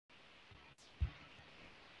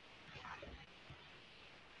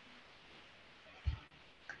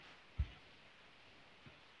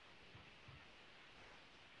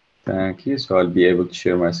Thank you. So I'll be able to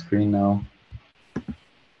share my screen now.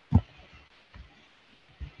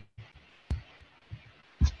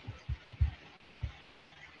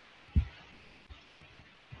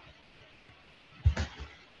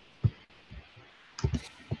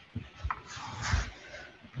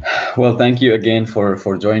 Well, thank you again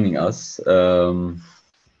for joining us. To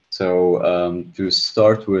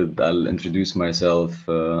start with, I'll introduce myself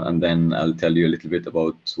and then I'll tell you a little bit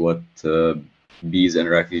about what Bees and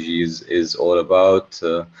Refugees is all about,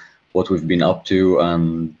 what we've been up to,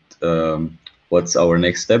 and what's our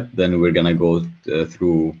next step. Then we're gonna go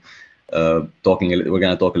through we're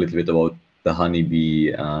gonna talk a little bit about the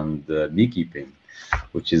honeybee and beekeeping,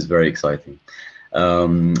 which is very exciting.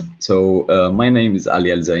 My name is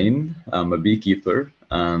Ali Al Zain. I'm a beekeeper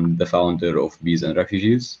and the founder of Bees and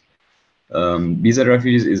Refugees. Bees and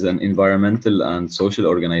Refugees is an environmental and social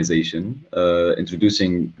organization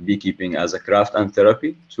introducing beekeeping as a craft and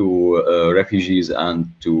therapy to refugees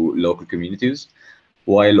and to local communities,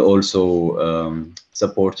 while also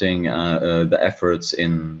supporting the efforts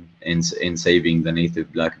in saving the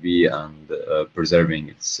native black bee and preserving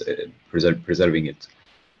it.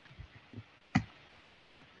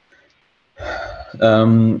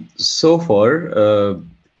 So far,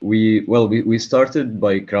 we started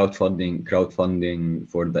by crowdfunding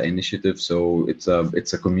for the initiative. So it's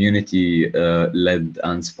a community led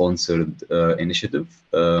and sponsored initiative.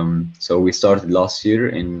 So we started last year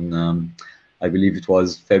in I believe it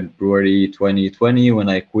was February 2020 when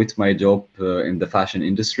I quit my job in the fashion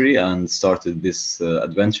industry and started this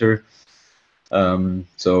adventure.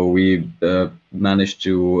 So we managed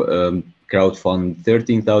to crowdfund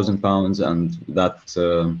 £13,000, and that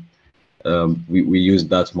we used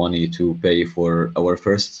that money to pay for our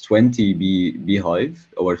first 20 beehive,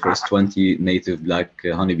 our first 20 native black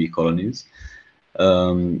honeybee colonies.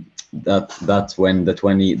 That's when the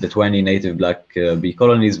 20 native black bee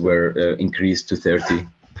colonies were increased to 30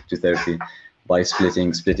 by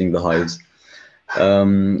splitting the hives.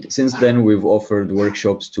 Since then, we've offered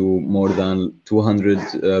workshops to more than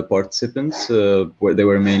 200 participants, where they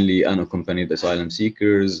were mainly unaccompanied asylum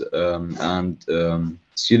seekers and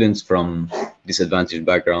students from disadvantaged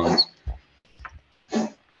backgrounds.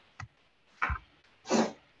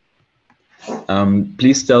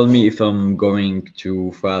 Please tell me if I'm going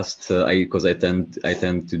too fast, because I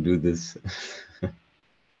tend to do this.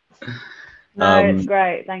 No, it's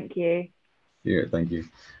great. Thank you. Yeah, thank you.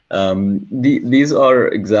 These are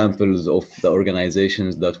examples of the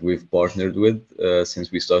organizations that we've partnered with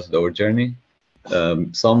since we started our journey.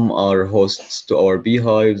 Some are hosts to our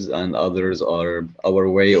beehives, and others are our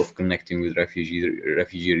way of connecting with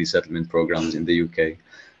refugee resettlement programs in the UK.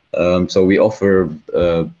 So we offer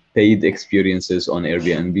paid experiences on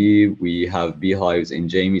Airbnb. We have beehives in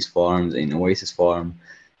Jamie's Farms, in Oasis Farm,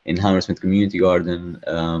 in Hammersmith Community Garden.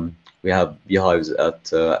 We have beehives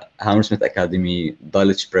at Hammersmith Academy,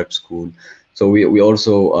 Dulwich Prep School. So we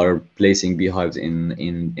also are placing beehives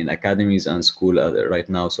in academies and school right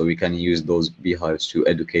now, so we can use those beehives to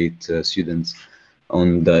educate students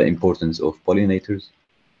on the importance of pollinators.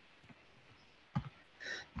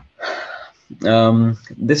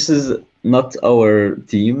 This is not our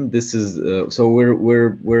team. This is so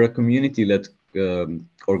we're a community-led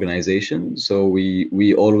organization. So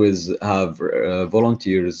we always have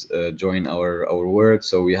volunteers join our work.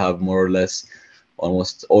 So we have more or less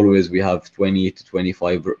almost always we have 20 to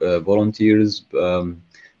 25 volunteers.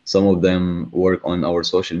 Some of them work on our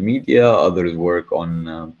social media. Others work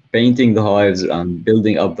on painting the hives and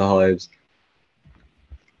building up the hives.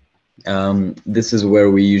 This is where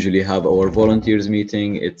we usually have our volunteers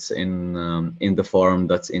meeting. It's in the farm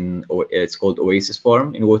that's it's called Oasis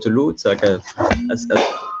Farm in Waterloo. It's like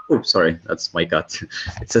oh, sorry, that's my cat.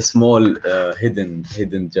 It's a small hidden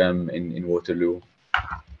gem in Waterloo.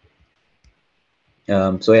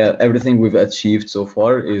 So yeah, everything we've achieved so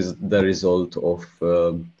far is the result of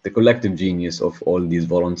the collective genius of all these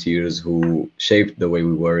volunteers who shaped the way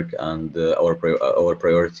we work and our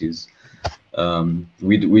priorities.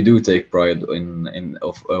 We do take pride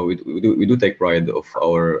we do take pride of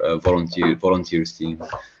our volunteers team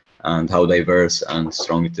and how diverse and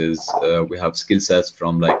strong it is. We have skill sets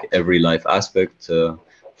from like every life aspect,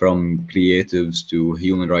 from creatives to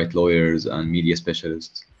human rights lawyers and media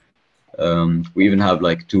specialists. We even have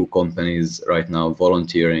like two companies right now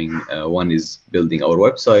volunteering. One is building our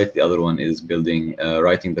website, the other one is building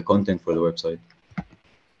writing the content for the website.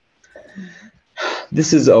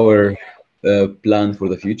 This is our plan for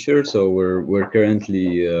the future. So we're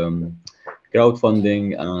currently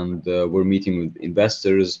crowdfunding, and we're meeting with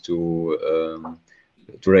investors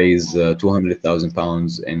raise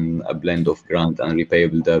 £200,000 in a blend of grant and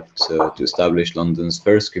repayable debt to establish London's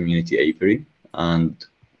first community apiary and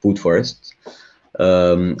food forests,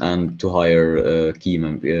 and to hire key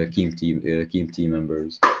team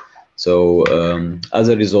members. So as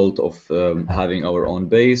a result of having our own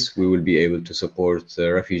base, we will be able to support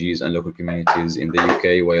refugees and local communities in the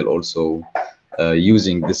UK while also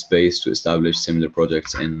using this space to establish similar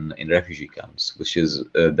projects in refugee camps, which is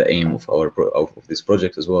the aim of of this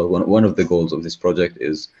project as well. One of the goals of this project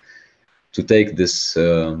is to take this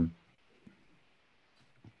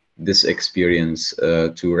experience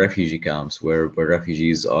to refugee camps where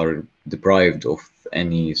refugees are deprived of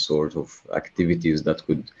any sort of activities that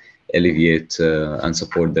could alleviate and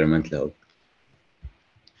support their mental health.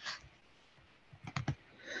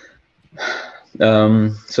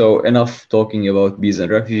 So enough talking about bees and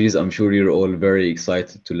refugees. I'm sure you're all very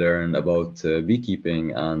excited to learn about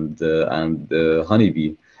beekeeping and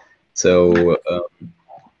honeybee. So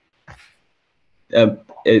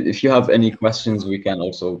if you have any questions, we can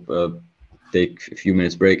also take a few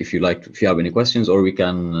minutes break if you like. If you have any questions, or we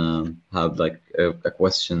can have like a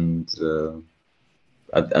questions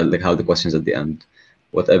like how the questions at the end,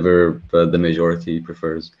 whatever the majority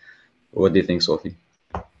prefers. What do you think, Sophie?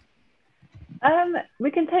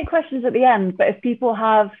 We can take questions at the end, but if people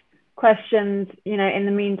have questions, you know, in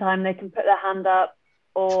the meantime, they can put their hand up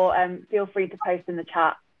or feel free to post in the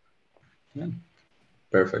chat. Yeah,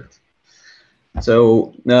 perfect.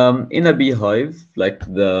 So in a beehive, like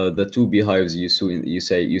the two beehives you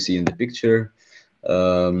see in the picture,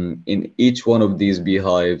 in each one of these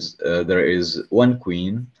beehives there is one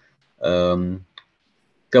queen,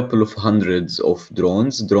 couple of hundreds of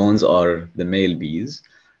drones. Drones are the male bees,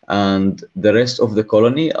 and the rest of the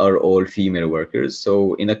colony are all female workers.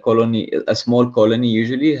 So in a colony, a small colony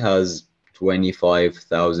usually has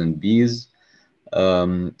 25,000 bees.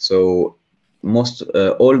 So most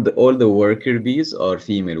all the worker bees are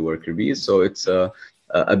female worker bees. So it's a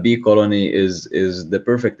bee colony is the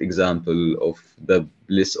perfect example of the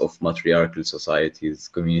bliss of matriarchal societies,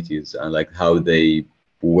 communities, and like how they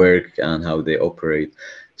work and how they operate.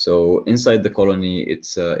 So inside the colony,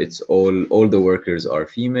 it's all the workers are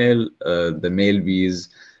female. The male bees,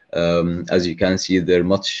 as you can see, they're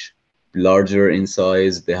much larger in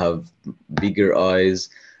size. They have bigger eyes.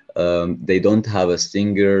 They don't have a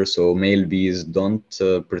stinger, so male bees don't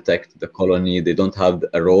protect the colony. They don't have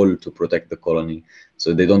a role to protect the colony,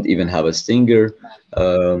 so they don't even have a stinger.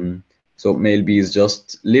 So male bees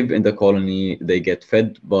just live in the colony. They get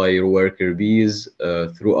fed by worker bees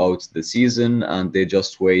throughout the season, and they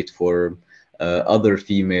just wait for other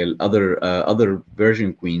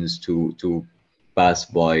virgin queens to pass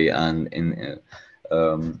by um,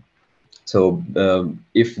 so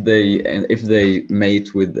if they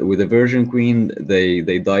mate with a virgin queen,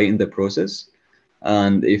 they die in the process.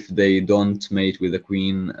 And if they don't mate with a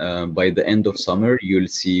queen, by the end of summer, you'll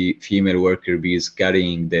see female worker bees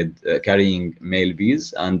carrying male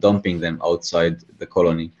bees and dumping them outside the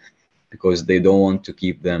colony, because they don't want to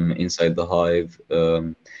keep them inside the hive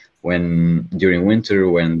when during winter,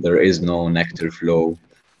 when there is no nectar flow.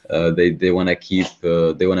 They want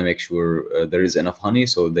to they want to make sure there is enough honey.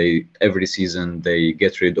 So every season they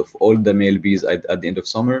get rid of all the male bees at the end of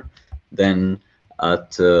summer. Then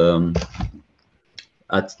at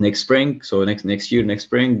next spring, so next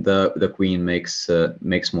spring, the queen makes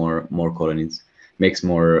more colonies, makes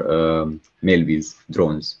more male bees,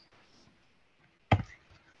 drones.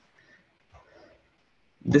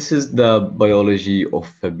 This is the biology of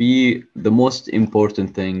a bee. The most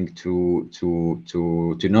important thing to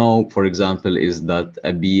know, for example, is that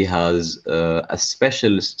a bee has a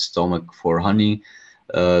special stomach for honey.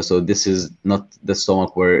 So this is not the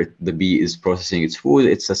stomach where the bee is processing its food.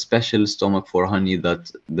 It's a special stomach for honey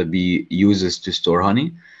that the bee uses to store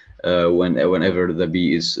honey. Whenever the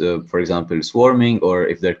bee is, for example, swarming, or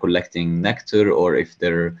if they're collecting nectar, or if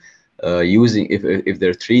they're if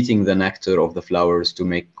they're treating the nectar of the flowers to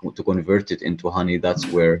convert it into honey, that's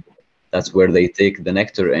where they take the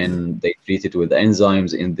nectar and they treat it with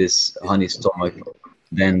enzymes in this honey stomach.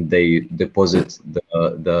 Then they deposit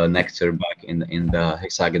the nectar back in the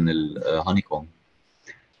hexagonal honeycomb.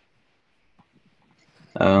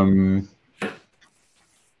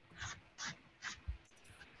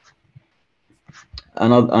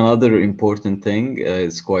 Another important thing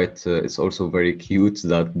it's also very cute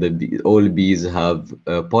that all bees have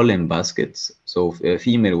pollen baskets. So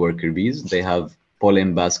female worker bees, they have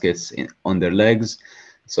pollen baskets on their legs.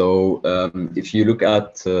 So if you look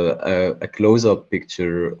at a close-up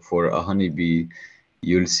picture for a honeybee,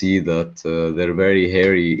 you'll see that they're very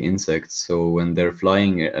hairy insects. So when they're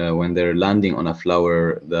flying, when they're landing on a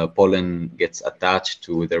flower, the pollen gets attached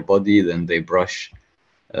to their body. Then they brush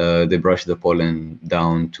the pollen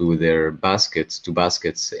down to their baskets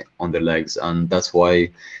on their legs, and that's why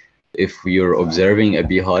if you're observing a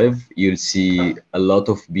beehive, you'll see a lot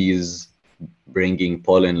of bees bringing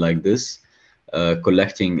pollen like this,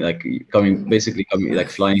 collecting, like basically coming, like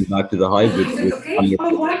flying back to the hive with, Is it with okay? honey.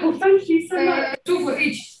 Oh, wow. Thank you so much. Two for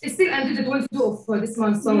each. It's still ended at 12 for this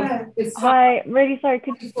month, so yeah. It's Hi, really sorry.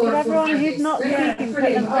 Could for everyone 5 who's days. not Yeah, speaking put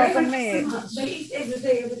brilliant. themselves on Thank you so mute? much. They eat every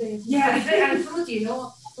day. Yeah, and fruity, you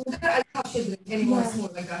know. I can't children anymore small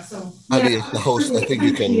like that, so. Ali, as the host, I think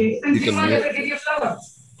you can mute. Give you a flower.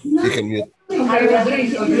 You can mute.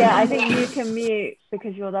 Ali, I think you can mute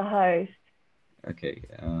because you're the host. Okay.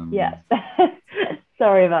 Yeah.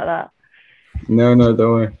 Sorry about that. No, don't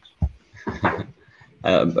worry.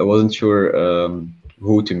 I wasn't sure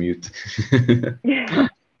who to mute.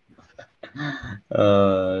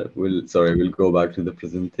 We'll go back to the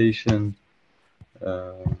presentation.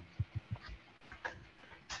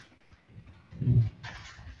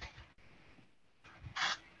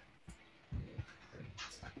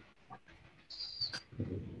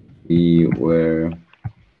 We were,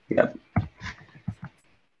 yeah.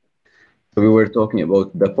 So we were talking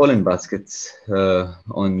about the pollen baskets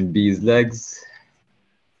on bees' legs.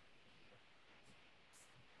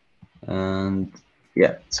 And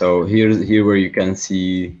yeah, so here where you can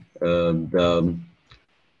see the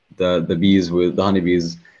bees with the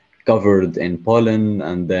honeybees covered in pollen,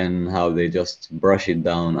 and then how they just brush it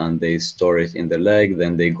down and they store it in their leg.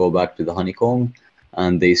 Then they go back to the honeycomb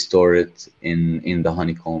and they store it in the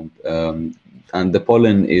honeycomb. And the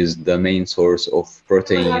pollen is the main source of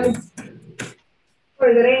protein.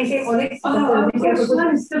 For the rain came on it. Oh, of course,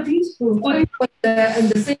 man, it's so beautiful. And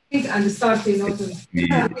the sink and the start, you know.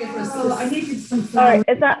 Yeah. Oh, I needed some flowers. Sorry,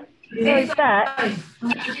 is that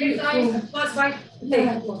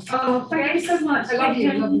Beth? Oh, thank you so much. I love you.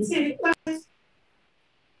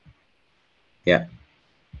 Yeah.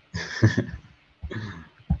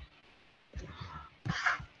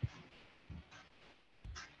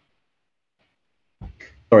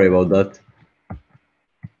 Sorry about that.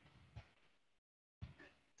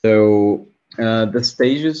 So the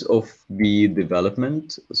stages of bee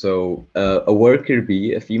development. So a worker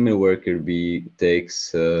bee, a female worker bee,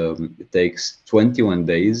 takes 21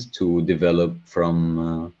 days to develop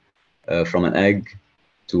from an egg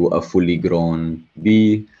to a fully grown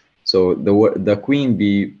bee. So the queen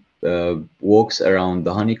bee walks around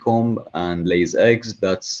the honeycomb and lays eggs.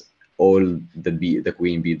 That's all the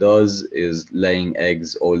queen bee does, is laying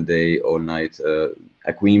eggs all day, all night.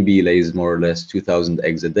 A queen bee lays more or less 2,000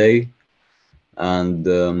 eggs a day. And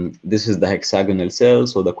this is the hexagonal cell.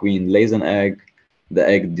 So the queen lays an egg. The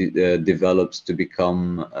egg develops to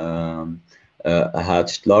become a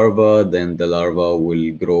hatched larva. Then the larva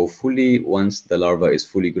will grow fully. Once the larva is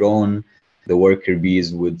fully grown, the worker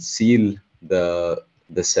bees would seal the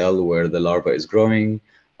cell where the larva is growing,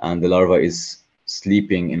 and the larva is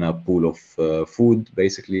sleeping in a pool of food,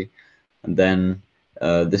 basically. And then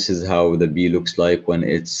this is how the bee looks like when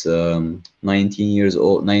it's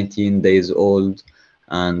 19 days old.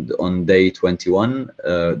 And on day 21,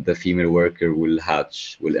 the female worker will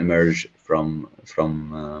emerge from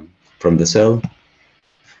the cell.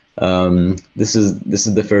 This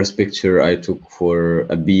is the first picture I took for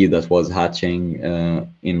a bee that was hatching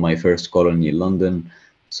in my first colony in London.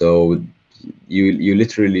 So you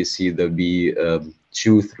literally see the bee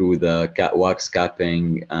chew through the wax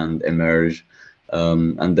capping and emerge.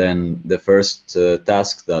 And then the first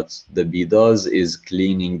task that the bee does is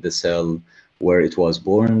cleaning the cell where it was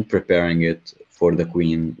born, preparing it for the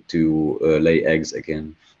queen to lay eggs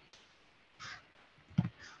again.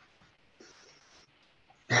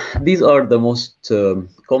 These are the most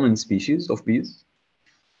common species of bees.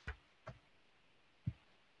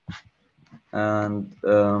 And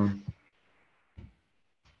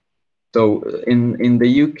so in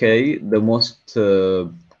the UK, the most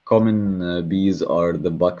common bees are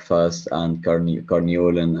the buckfast and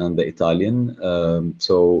carniolan and the Italian.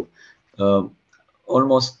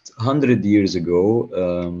 Almost 100 years ago,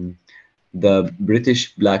 the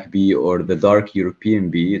British black bee, or the dark European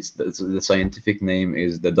bee, the scientific name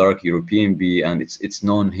is the dark European bee, and it's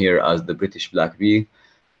known here as the British black bee,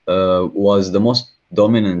 was the most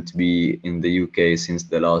dominant bee in the UK since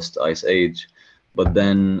the last ice age. But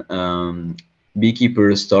then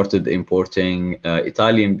beekeepers started importing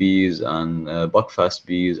Italian bees and buckfast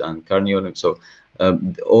bees and carniolan. So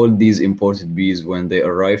all these imported bees, when they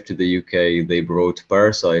arrived to the UK, they brought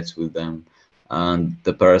parasites with them. and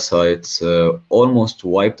the parasites almost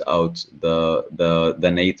wiped out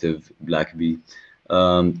the native black bee.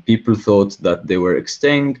 People thought that they were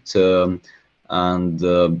extinct, and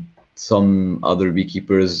some other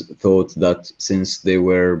beekeepers thought that since they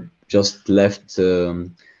were just left,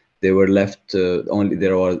 they were left only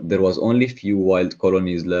there was only few wild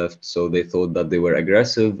colonies left, so they thought that they were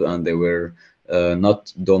aggressive and they were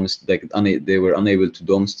not domestic, they were unable to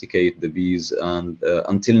domesticate the bees, and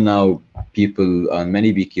until now, people and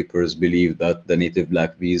many beekeepers believe that the native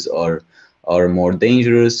black bees are more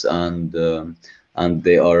dangerous and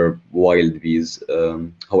they are wild bees.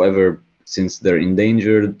 However, since they're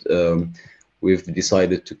endangered, we've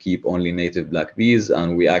decided to keep only native black bees,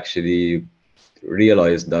 and we actually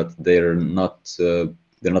realized that they're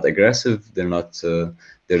not aggressive.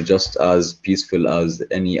 They're just as peaceful as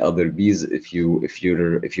any other bees. If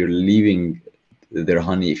you're leaving their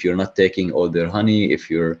honey, if you're not taking all their honey, if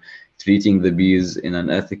you're treating the bees in an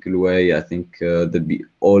ethical way, I think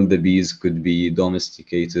all the bees could be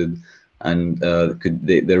domesticated, and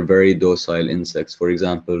they're very docile insects. For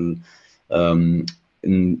example, um,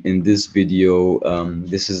 in this video,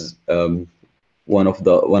 this is one of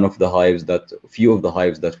the hives that few of the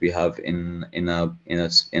hives that we have in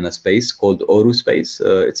a space called Oru space.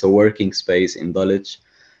 It's a working space in Dulwich,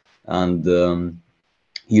 and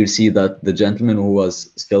you see that the gentleman who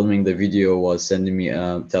was filming the video was sending me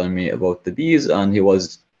telling me about the bees, and he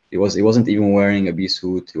wasn't even wearing a bee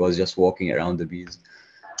suit. He was just walking around the bees,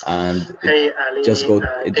 and Hey, Ali.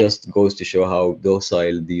 it just goes to show how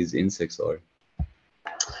docile these insects are.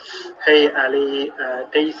 Hey, Ali.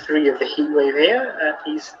 Day 3 of the heat wave here at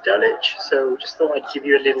East Dulwich. So just thought I'd give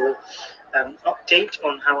you a little update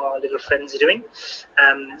on how our little friends are doing.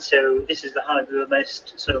 So this is the hive we were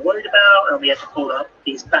most sort of worried about, and we had to pull our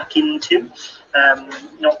bees back into.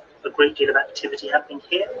 Not a great deal of activity happening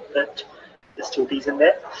here, but there's still bees in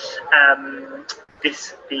there.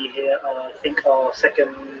 This bee here, I think our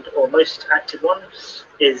second or most active one,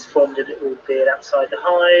 is formed a little bit outside the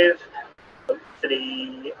hive.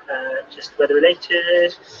 Hopefully just weather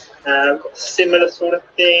related. Got a similar sort of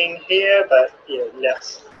thing here, but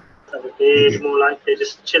less of a bit, more like they're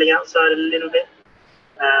just chilling outside a little bit,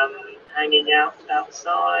 hanging out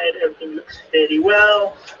outside. Everything looks fairly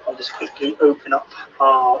well. I'll just quickly open up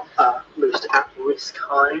our most at-risk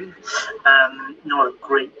hive. Not a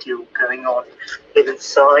great deal going on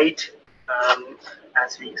inside,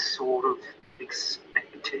 as we sort of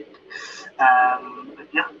expected. But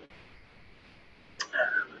yeah.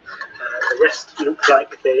 The rest look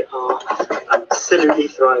like they are absolutely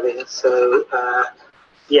thriving. So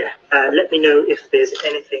let me know if there's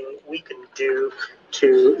anything we can do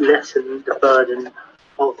to lessen the burden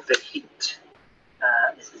of the heat.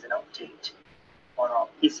 This is an update on our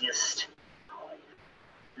busiest hive.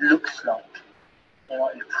 Looks like they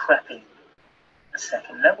are prepping a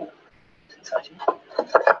second level. It's exciting.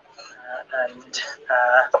 And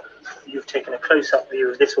you've taken a close-up view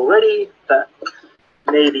of this already, but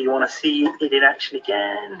maybe you want to see it in action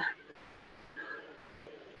again.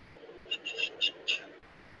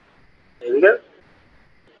 There we go.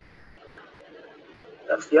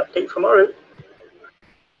 That's the update from Oru.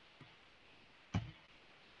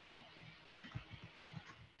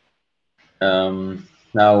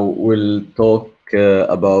 Now we'll talk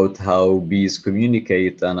about how bees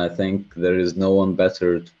communicate, and I think there is no one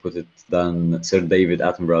better to put it than Sir David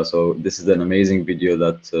Attenborough. So this is an amazing video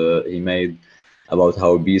that he made about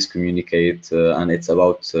how bees communicate, and it's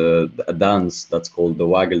about a dance that's called the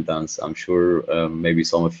waggle dance. I'm sure maybe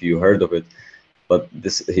some of you heard of it, but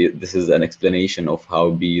this is an explanation of how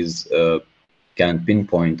bees can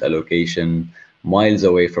pinpoint a location miles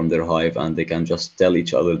away from their hive, and they can just tell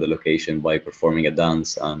each other the location by performing a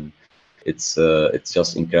dance, and it's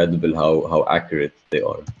just incredible how accurate they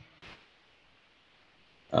are.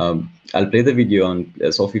 I'll play the video,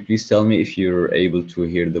 and Sophie, please tell me if you're able to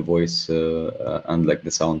hear the voice and like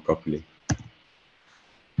the sound properly.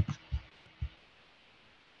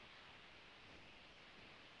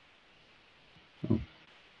 Oh.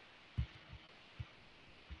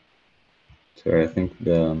 Sorry, I think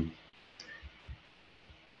the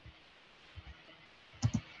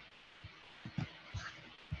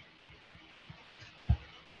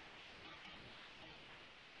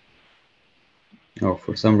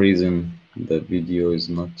for some reason the video is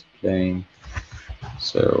not playing,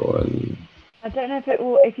 so I don't know if it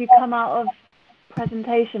will. If you come out of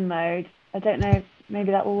presentation mode, I don't know.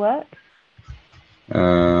 Maybe that will work.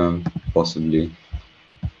 Possibly.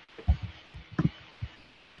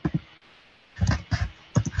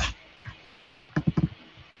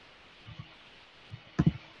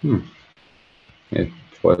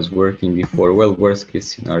 was working before. Well, worst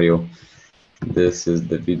case scenario, this is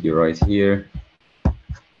the video right here.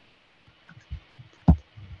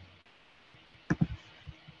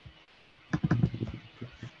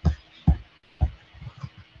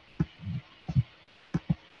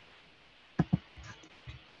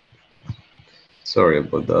 Sorry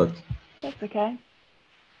about that. That's okay.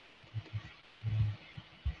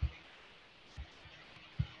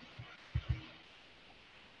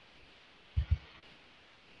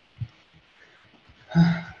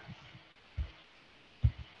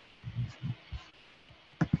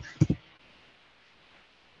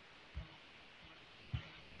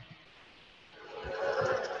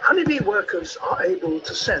 Honeybee workers are able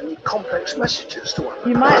to send complex messages to one another.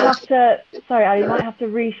 You might have to, sorry, Ali, you might have to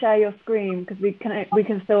reshare your screen because we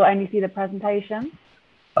can still only see the presentation.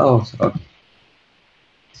 Oh, okay.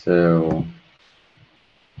 So,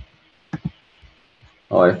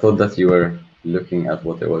 I thought that you were looking at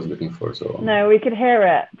what I was looking for. So no, we could hear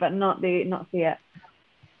it, but not see it.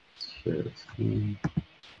 Sure.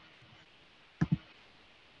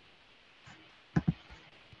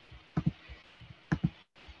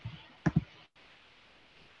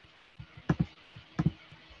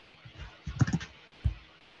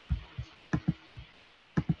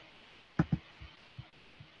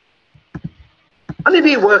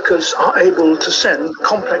 Honeybee workers are able to send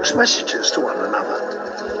complex messages to one another.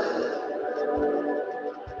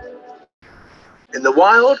 In the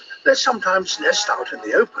wild, they sometimes nest out in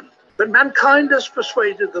the open, but mankind has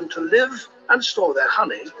persuaded them to live and store their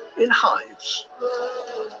honey in hives.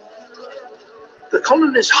 The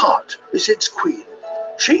colony's heart is its queen.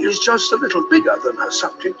 She is just a little bigger than her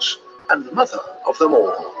subjects and the mother of them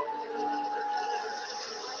all.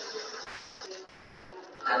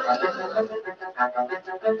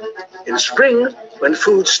 In spring, when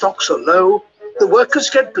food stocks are low, the workers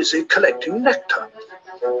get busy collecting nectar.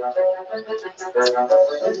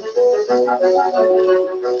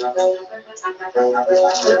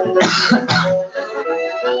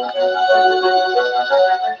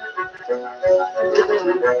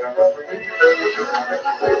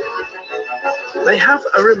 They have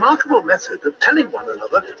a remarkable method of telling one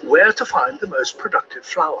another where to find the most productive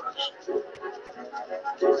flowers.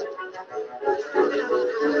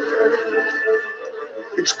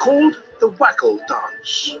 It's called the waggle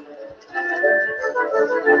dance.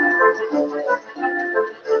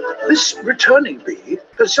 This returning bee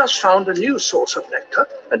has just found a new source of nectar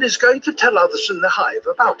and is going to tell others in the hive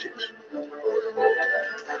about it.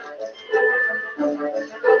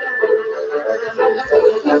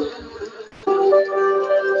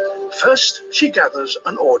 First, she gathers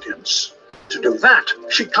an audience. To do that,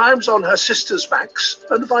 she climbs on her sisters' backs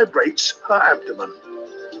and vibrates her abdomen.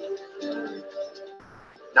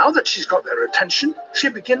 Now that she's got their attention, she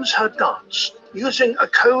begins her dance, using a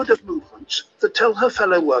code of movements that tell her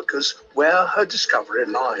fellow workers where her discovery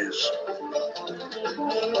lies.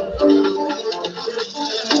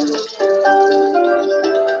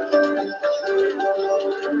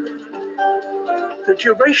 The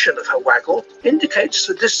duration of her waggle indicates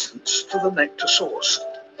the distance to the nectar source.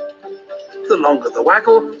 The longer the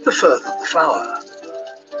waggle, the further the flower.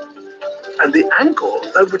 And the angle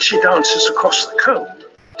at which she dances across the comb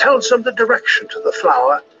tells them the direction to the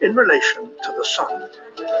flower in relation to the sun.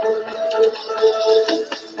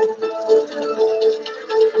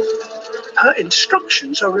 Her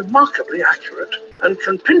instructions are remarkably accurate and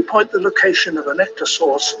can pinpoint the location of a nectar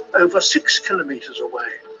source over 6 kilometers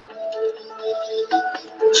away.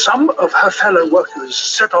 Some of her fellow workers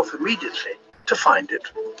set off immediately to find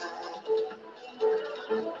it.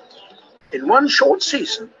 In one short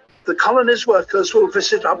season, the colony's workers will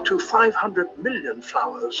visit up to 500 million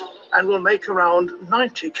flowers and will make around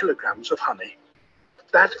 90 kilograms of honey.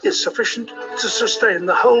 That is sufficient to sustain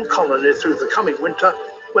the whole colony through the coming winter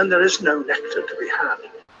when there is no nectar to be had.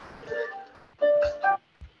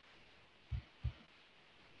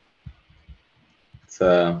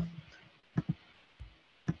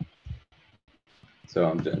 So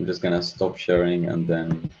I'm just gonna stop sharing and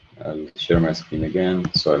then I'll share my screen again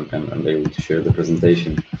so I'm able to share the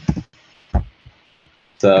presentation.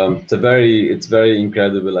 It's very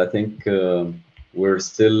incredible. I think there is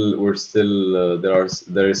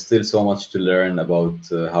still so much to learn about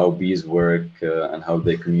how bees work and how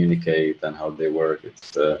they communicate and how they work.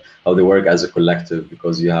 It's how they work as a collective,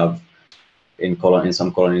 because you have in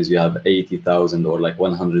some colonies you have 80,000 or like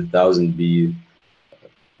 100,000 bees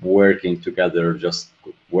working together, just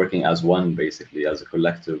working as one, basically as a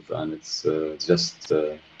collective, and it's just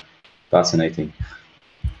fascinating.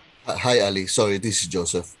 Hi, Ali. Sorry, this is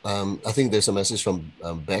Joseph. I think there's a message from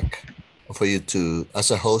Beck for you to,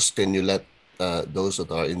 as a host, can you let those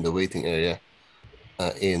that are in the waiting area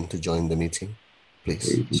in to join the meeting,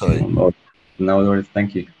 please. Sorry. Oh, no,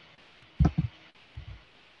 thank you.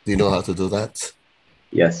 Do you know how to do that?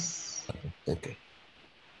 Yes. Okay.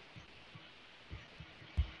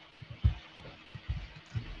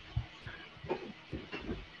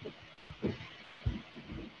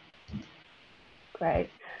 Great.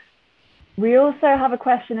 We also have a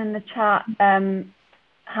question in the chat.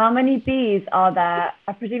 How many bees are there?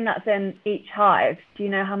 I presume that's in each hive. Do you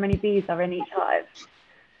know how many bees are in each hive?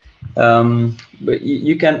 But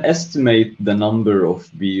you can estimate the number of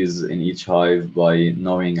bees in each hive by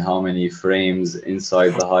knowing how many frames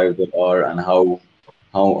inside the hive there are and how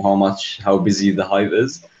busy the hive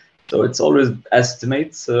is. So it's always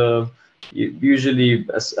estimates. Usually,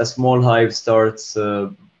 a small hive starts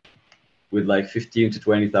with like 15 to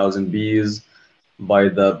 20,000 bees. By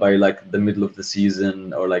like the middle of the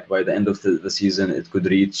season, or like by the end of the season, it could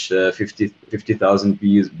reach 50,000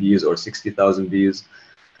 bees or 60,000 bees.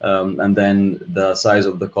 And then the size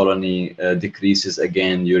of the colony decreases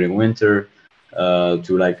again during winter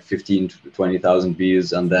to like 15 to 20,000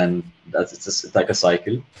 bees, and then it's like a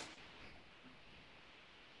cycle.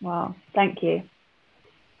 Wow, thank you.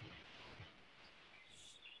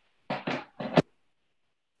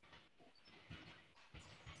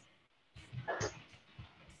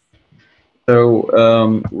 So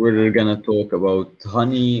we're gonna talk about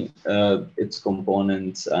honey, its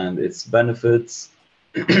components and its benefits.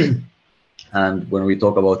 And when we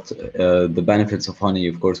talk about the benefits of honey,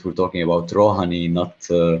 of course, we're talking about raw honey, not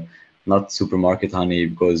supermarket honey,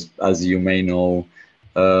 because as you may know,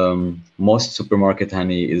 most supermarket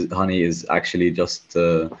honey is actually just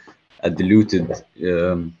a diluted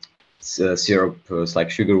syrup. It's like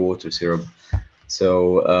sugar water syrup.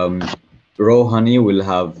 So raw honey will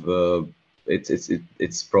have it's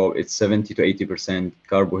 70 to 80%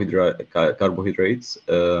 carbohydrates.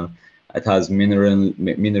 It has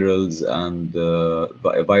minerals and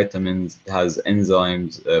vitamins. It has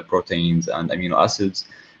enzymes, proteins, and amino acids.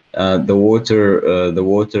 The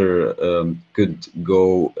water could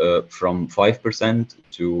go from 5%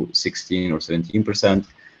 to 16 or 17%. Of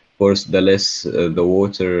course, the less the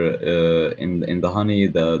water in the honey,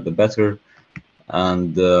 the better.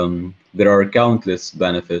 And there are countless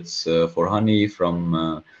benefits for honey,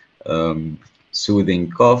 from soothing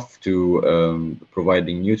cough to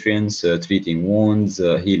providing nutrients, treating wounds,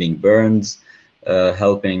 healing burns,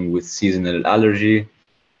 helping with seasonal allergy.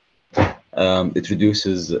 It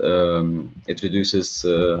reduces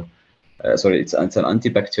sorry, it's an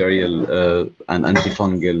antibacterial and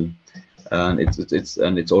antifungal, and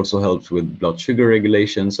it also helps with blood sugar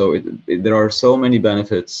regulation. So there are so many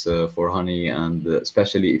benefits for honey, and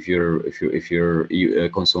especially if you're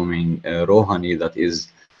consuming raw honey that is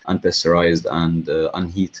unpasteurized and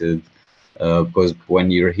unheated, because when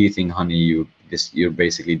you're heating honey, you're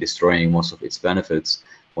basically destroying most of its benefits.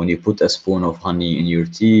 When you put a spoon of honey in your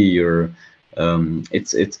tea,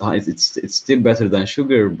 it's still better than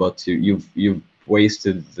sugar, but you've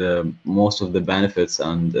wasted most of the benefits,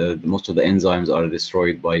 and most of the enzymes are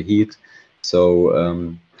destroyed by heat.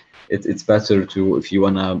 So it's better to, if you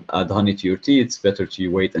want to add honey to your tea, it's better to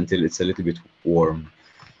wait until it's a little bit warm.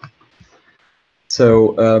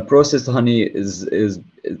 So processed honey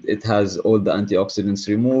it has all the antioxidants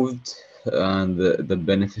removed, and the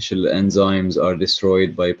beneficial enzymes are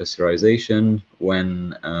destroyed by pasteurization.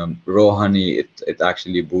 When raw honey, it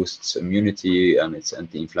actually boosts immunity, and it's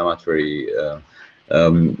anti-inflammatory.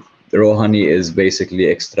 The raw honey is basically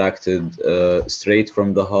extracted straight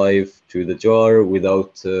from the hive to the jar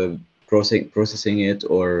without processing it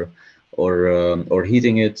or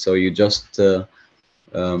heating it. So you just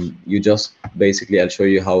basically, I'll show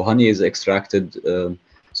you how honey is extracted.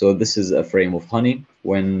 So this is a frame of honey.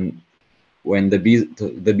 When the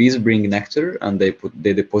bees bring nectar, and they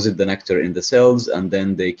deposit the nectar in the cells, and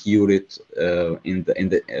then they cure it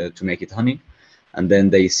to make it honey, and then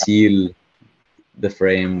they seal the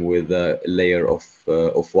frame with a layer of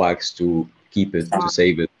wax to keep it, to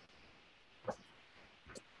save it.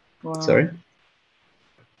 Wow. Sorry.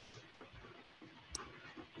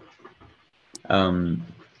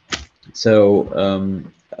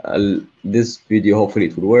 This video, hopefully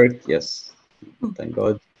it will work. Yes, thank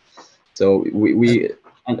God. So we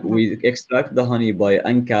extract the honey by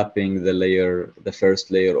uncapping the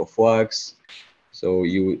first layer of wax. So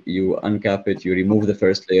you uncap it, you remove the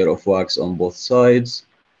first layer of wax on both sides,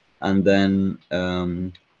 and then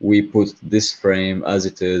we put this frame as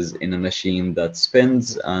it is in a machine that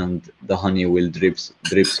spins, and the honey will drips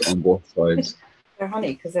on both sides. They're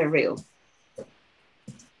honey because they're real.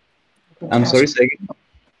 I'm sorry, say again.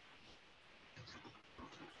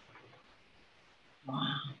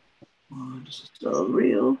 Oh, this is so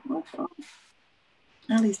real. What's up?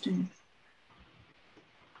 Ali's doing.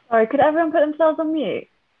 Sorry, could everyone put themselves on mute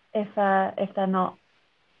if they're not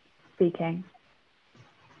speaking?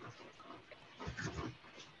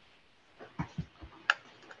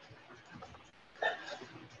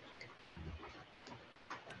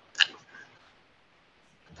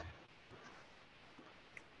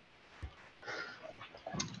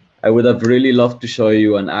 I would have really loved to show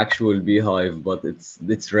you an actual beehive, but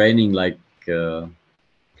it's raining like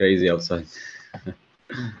crazy outside.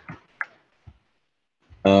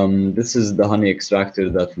 This is the honey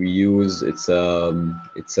extractor that we use. It's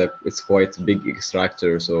quite a big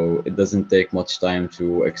extractor, so it doesn't take much time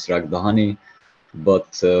to extract the honey.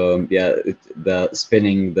 But yeah, the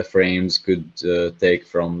spinning the frames could take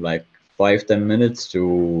from like 5-10 minutes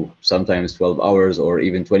to sometimes 12 hours or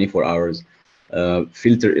even 24 hours.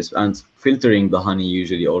 Filtering the honey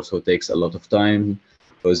usually also takes a lot of time,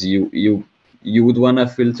 because you would want to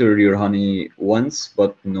filter your honey once,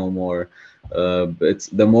 but no more. But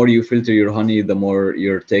the more you filter your honey, the more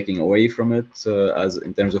you're taking away from it, as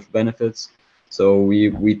in terms of benefits. So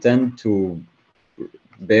we tend to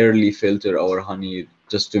barely filter our honey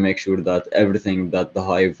just to make sure that everything that the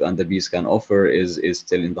hive and the bees can offer is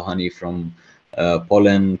still in the honey, from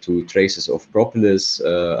pollen to traces of propolis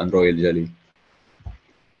and royal jelly.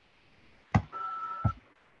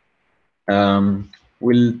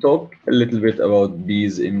 We'll talk a little bit about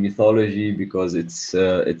bees in mythology, because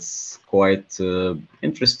it's quite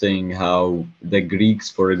interesting how the Greeks,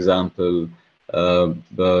 for example,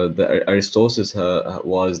 the Aristotle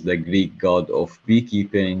was the Greek god of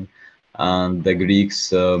beekeeping, and the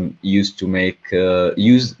Greeks used to make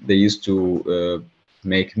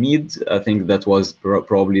mead. I think that was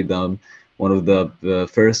probably one of the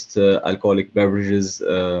first alcoholic beverages,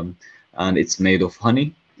 and it's made of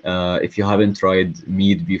honey. If you haven't tried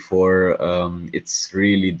mead before, it's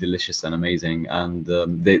really delicious and amazing, and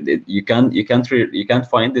you can't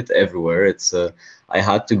find it everywhere. I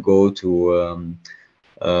had to go to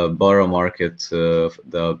Borough Market,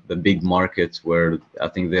 the big market, where I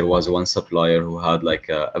think there was one supplier who had like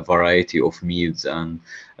a variety of meads, and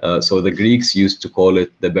so the Greeks used to call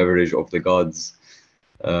it the beverage of the gods.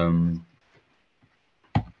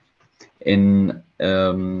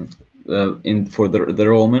 For the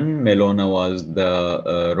Roman, Melona was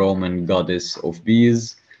the Roman goddess of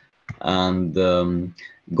bees, and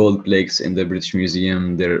gold plaques in the British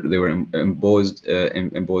Museum, they were embossed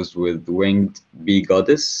with winged bee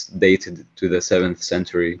goddess, dated to the 7th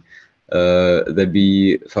century. The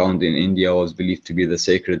bee found in India was believed to be the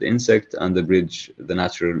sacred insect, and that bridged the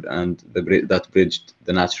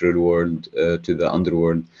natural world to the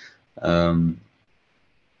underworld.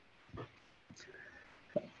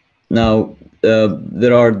 Now,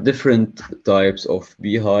 there are different types of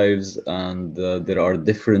beehives, and there are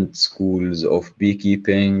different schools of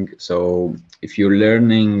beekeeping. So if you're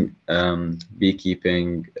learning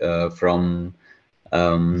beekeeping there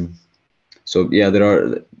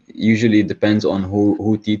are usually, depends on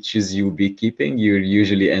who teaches you beekeeping. You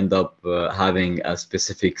usually end up having a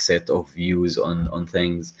specific set of views on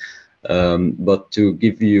things. But to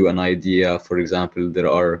give you an idea, for example,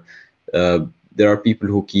 there are people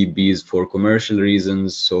who keep bees for commercial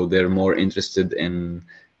reasons, so they're more interested in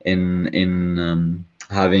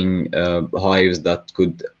having hives that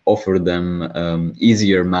could offer them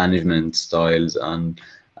easier management styles and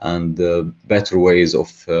better ways of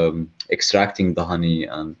extracting the honey,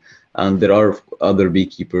 and there are other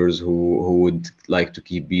beekeepers who would like to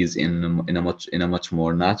keep bees in a much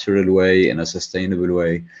more natural way, in a sustainable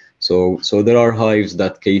way. So there are hives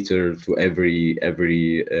that cater to every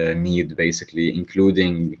need, basically,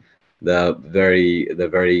 including the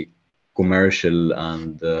very commercial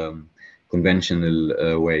and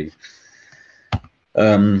conventional way.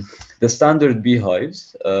 The standard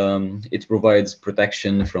beehives, it provides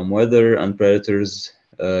protection from weather and predators.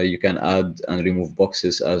 You can add and remove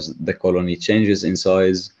boxes as the colony changes in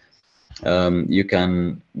size. You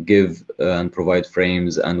can give and provide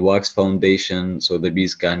frames and wax foundation, so the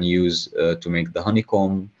bees can use to make the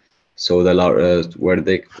honeycomb, so where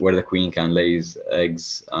the queen can lay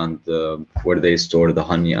eggs, and where they store the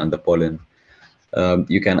honey and the pollen.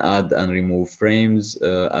 You can add and remove frames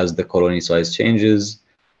as the colony size changes,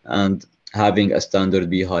 and having a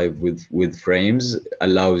standard beehive with frames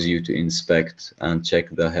allows you to inspect and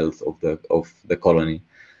check the health of the colony.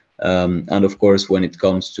 And of course, when it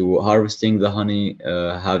comes to harvesting the honey,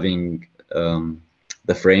 having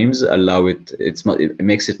the frames it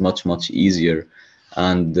makes it much easier,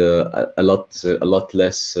 and a lot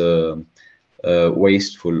less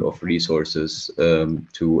wasteful of resources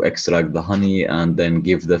to extract the honey and then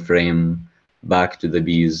give the frame back to the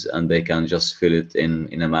bees, and they can just fill it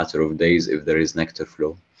in a matter of days if there is nectar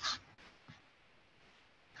flow.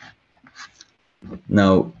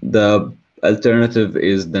 Now, the alternative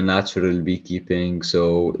is the natural beekeeping.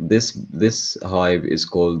 So this hive is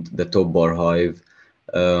called the top bar hive.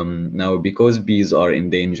 Now, because bees are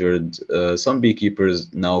endangered, some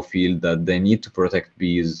beekeepers now feel that they need to protect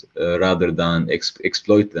bees rather than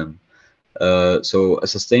exploit them. So a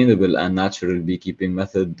sustainable and natural beekeeping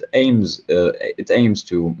method aims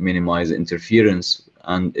to minimize interference,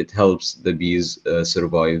 and it helps the bees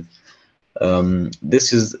survive.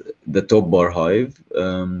 This is the top bar hive.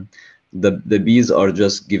 The bees are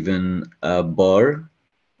just given a bar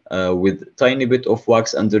with tiny bit of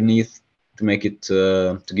wax underneath to make it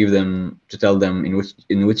to tell them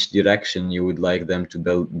in which direction you would like them to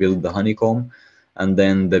build the honeycomb, and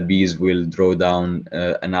then the bees will draw down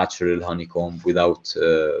a natural honeycomb without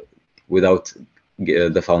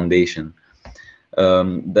the foundation.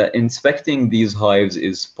 The inspecting these hives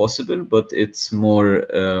is possible, but it's more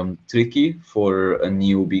tricky for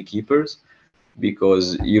new beekeepers,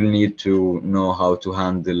 because you'll need to know how to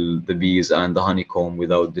handle the bees and the honeycomb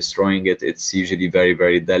without destroying it. It's usually very,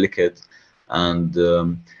 very delicate, and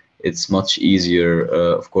it's much easier,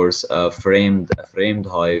 of course, a framed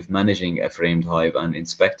hive, managing a framed hive and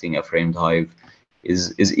inspecting a framed hive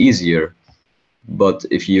is easier. But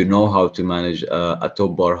if you know how to manage a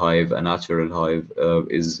top bar hive, a natural hive,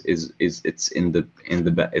 it's it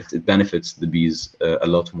benefits the bees a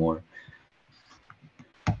lot more.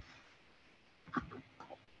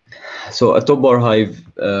 So a top bar hive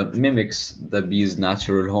mimics the bee's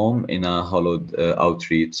natural home in a hollowed out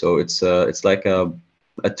reed. So it's like a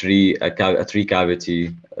tree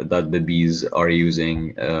cavity that the bees are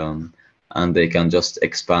using, and they can just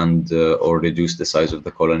expand or reduce the size of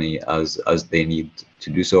the colony as they need to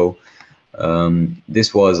do so.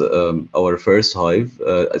 This was our first hive.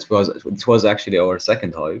 It was actually our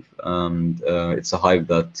second hive, and it's a hive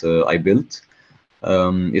that I built.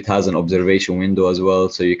 It has an observation window as well,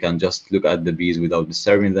 so you can just look at the bees without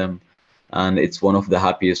disturbing them. And it's one of the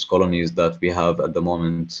happiest colonies that we have at the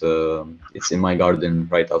moment. It's in my garden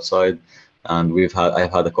right outside, and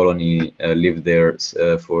I've had a colony live there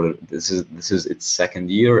for this is its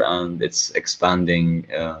second year, and it's expanding.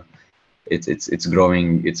 It's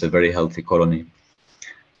growing. It's a very healthy colony.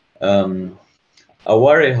 A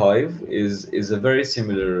ware hive is a very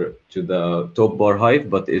similar to the top bar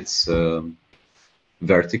hive, but it's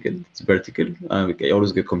vertical. It's vertical. I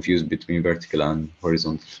always get confused between vertical and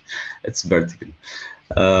horizontal. It's vertical.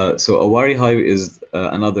 So a wary hive is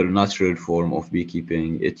another natural form of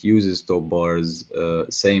beekeeping. It uses top bars,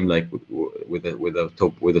 same like with a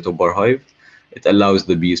top bar hive. It allows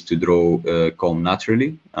the bees to draw comb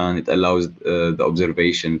naturally, and it allows the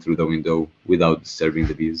observation through the window without disturbing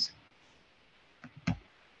the bees.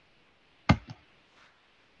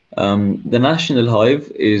 The national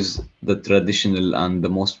hive is the traditional and the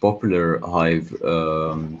most popular hive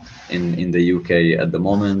in the UK at the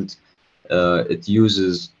moment. It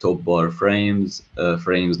uses top bar frames,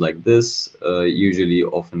 frames like this, usually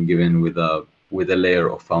often given with a layer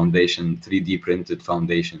of foundation, 3D printed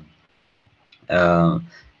foundation,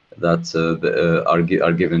 that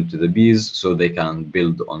are given to the bees so they can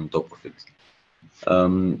build on top of it.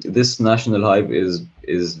 This national hive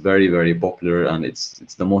is very, very popular, and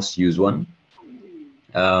it's the most used one.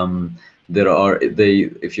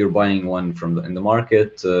 If you're buying one in the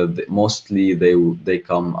market, mostly they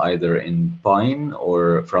come either in pine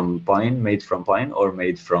or made from pine or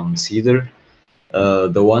made from cedar.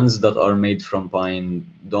 The ones that are made from pine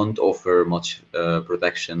don't offer much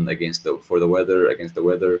protection against the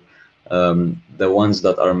weather. The ones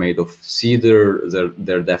that are made of cedar,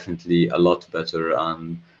 they're definitely a lot better,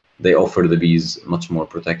 and they offer the bees much more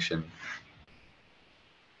protection.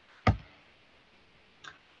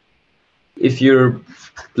 If you're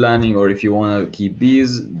planning or if you want to keep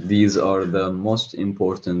bees, these are the most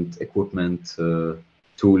important equipment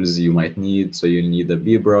tools you might need. So you'll need a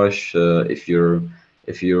bee brush. If you're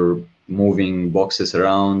moving boxes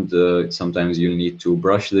around, sometimes you'll need to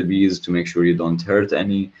brush the bees to make sure you don't hurt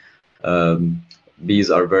any. Bees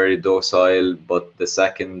are very docile, but the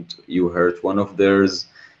second you hurt one of theirs,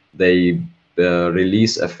 they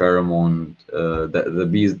release a pheromone.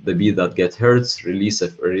 The bee that gets hurt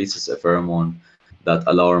releases a pheromone that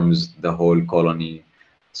alarms the whole colony.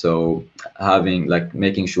 So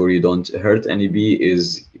making sure you don't hurt any bee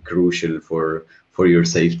is crucial for your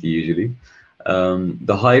safety usually.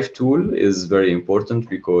 The hive tool is very important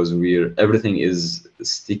because everything is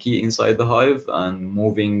sticky inside the hive, and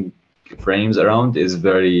moving frames around is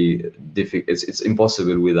very difficult. It's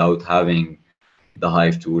impossible without having the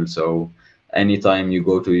Hive tool. So anytime you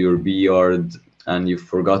go to your bee yard and you've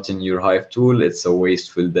forgotten your Hive tool, it's a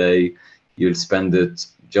wasteful day. You'll spend it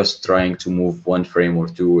just trying to move one frame or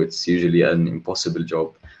two. It's usually an impossible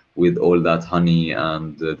job with all that honey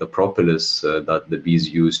and the propolis that the bees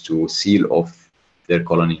use to seal off their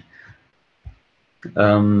colony.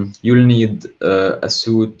 You'll need a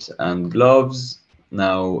suit and gloves.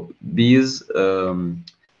 Now, bees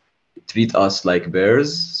treat us like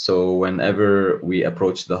bears. So whenever we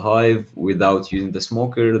approach the hive without using the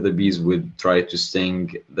smoker, the bees would try to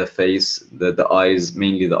sting the face, the eyes,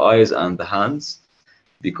 mainly the eyes and the hands,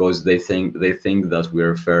 because they think that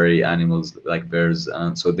we're furry animals like bears,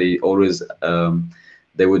 and so they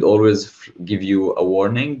would always give you a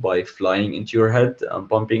warning by flying into your head and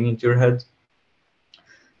bumping into your head.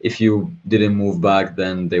 If you didn't move back,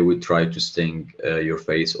 then they would try to sting your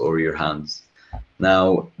face or your hands.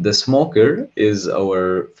 Now, the smoker is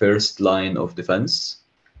our first line of defense.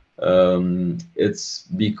 It's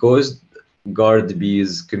because guard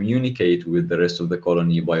bees communicate with the rest of the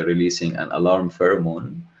colony by releasing an alarm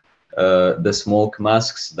pheromone. The smoke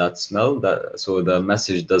masks that smell, so the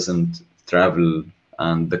message doesn't travel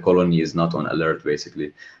and the colony is not on alert,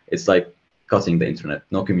 basically. It's like cutting the internet,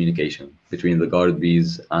 no communication between the guard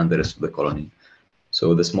bees and the rest of the colony.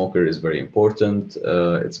 So the smoker is very important.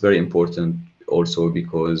 It's very important also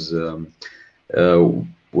because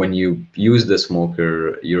when you use the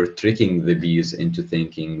smoker, you're tricking the bees into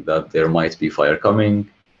thinking that there might be fire coming,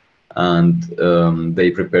 and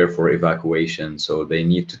they prepare for evacuation. So they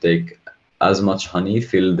need to take as much honey,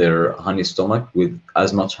 fill their honey stomach with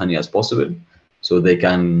as much honey as possible, so they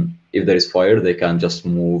can, if there is fire, they can just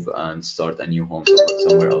move and start a new home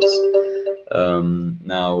somewhere else.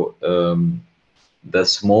 Now, the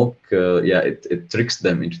smoke, it tricks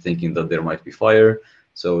them into thinking that there might be fire.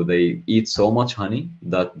 So they eat so much honey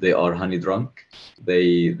that they are honey drunk.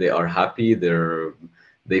 They are happy.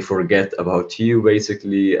 They forget about you,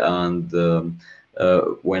 basically. And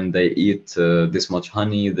when they eat this much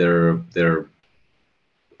honey, they're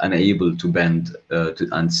unable to bend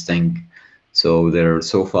and sting. So they're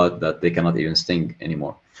so fat that they cannot even sting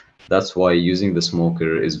anymore. That's why using the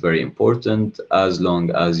smoker is very important. As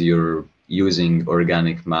long as you're using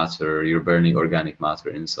organic matter, you're burning organic matter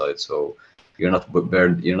inside. So you're not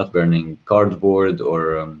burning cardboard,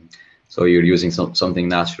 or so you're using something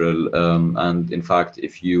natural. And in fact,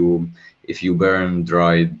 if you burn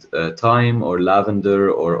dried thyme or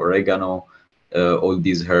lavender or oregano, all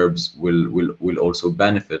these herbs will also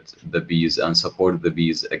benefit the bees and support the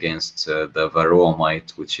bees against the varroa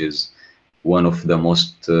mite, which is one of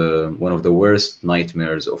the worst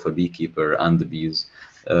nightmares of a beekeeper and the bees.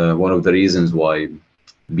 One of the reasons why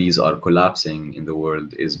bees are collapsing in the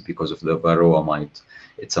world is because of the varroa mite.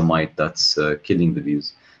 It's a mite that's killing the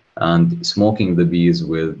bees. And smoking the bees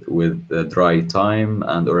with dry thyme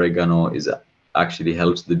and oregano actually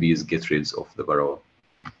helps the bees get rid of the varroa.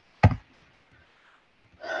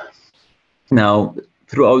 Now,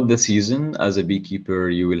 throughout the season, as a beekeeper,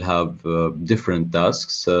 you will have different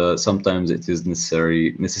tasks. Sometimes it is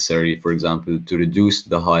necessary, for example, to reduce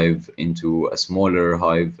the hive into a smaller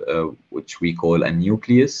hive, which we call a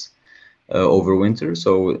nucleus, over winter.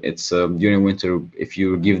 So it's during winter, if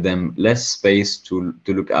you give them less space to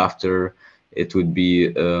look after, it would be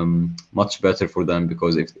much better for them,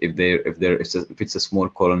 because if it's a small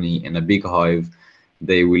colony in a big hive,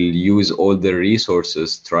 they will use all their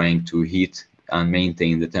resources trying to heat and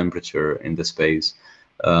maintain the temperature in the space.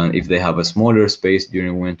 If they have a smaller space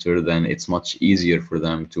during winter, then it's much easier for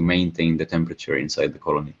them to maintain the temperature inside the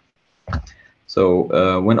colony.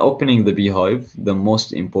 So when opening the beehive, the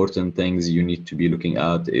most important things you need to be looking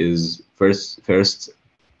at is first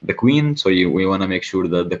the queen. So we want to make sure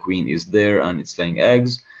that the queen is there and it's laying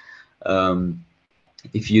eggs.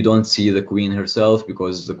 If you don't see the queen herself,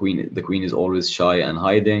 because the queen is always shy and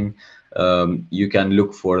hiding, you can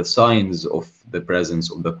look for signs of the presence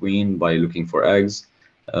of the queen by looking for eggs.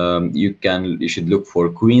 You should look for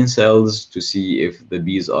queen cells to see if the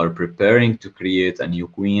bees are preparing to create a new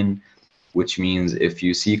queen, which means if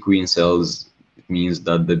you see queen cells, it means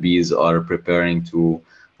that the bees are preparing to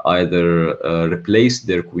either replace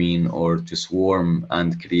their queen or to swarm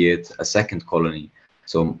and create a second colony.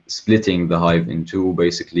 So splitting the hive in two,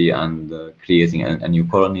 basically, and creating a new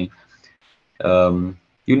colony.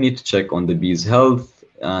 You need to check on the bees' health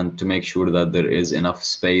and to make sure that there is enough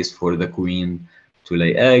space for the queen to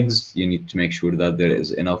lay eggs. You need to make sure that there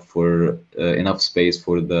is enough space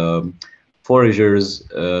for the foragers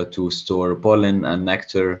to store pollen and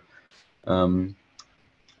nectar.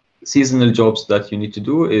 seasonal jobs that you need to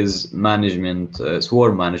do is management,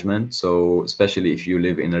 swarm management. So especially if you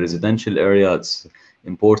live in a residential area, it's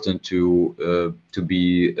important to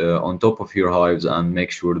be on top of your hives and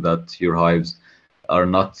make sure that your hives are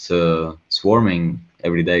not swarming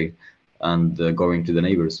every day and going to the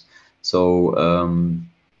neighbors. So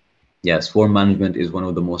yeah, swarm management is one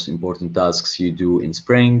of the most important tasks you do in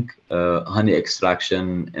spring. Honey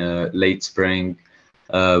extraction, late spring,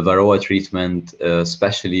 varroa treatment,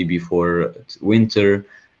 especially before winter,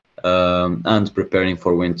 and preparing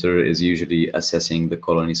for winter is usually assessing the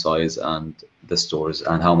colony size and the stores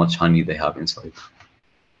and how much honey they have inside.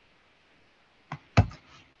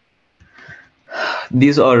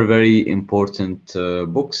 These are very important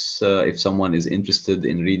books if someone is interested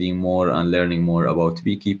in reading more and learning more about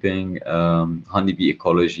beekeeping, honeybee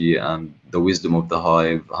ecology and the wisdom of the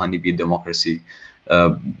hive, honeybee democracy.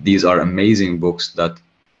 These are amazing books that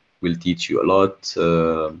will teach you a lot.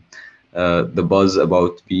 The Buzz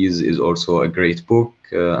About Bees is also a great book,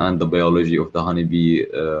 and The Biology of the Honeybee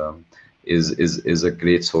is a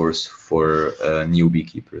great source for new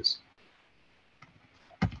beekeepers.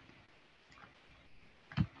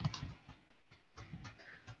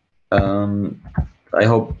 I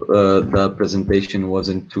hope the presentation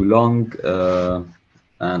wasn't too long,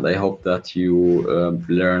 and I hope that you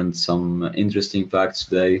learned some interesting facts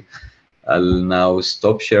today. I'll now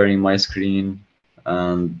stop sharing my screen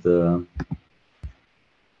and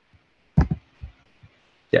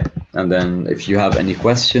yeah, and then if you have any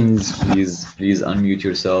questions, please unmute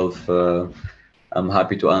yourself. I'm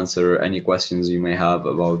happy to answer any questions you may have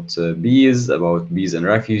about bees and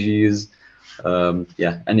refugees.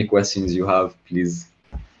 Yeah, any questions you have, please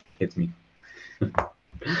hit me.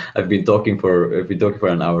 I've been talking for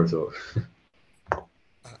an hour, so.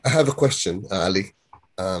 I have a question, Ali.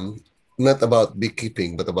 Not about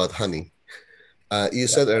beekeeping, but about honey. You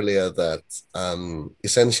said earlier that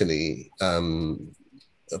essentially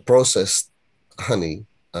processed honey,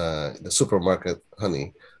 the supermarket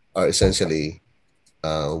honey, are essentially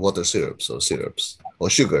water syrups or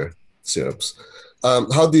sugar syrups.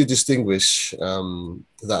 How do you distinguish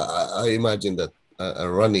that? I imagine that a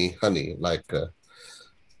runny honey, like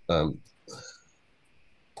I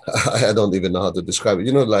don't even know how to describe it.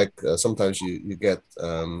 You know, like sometimes you get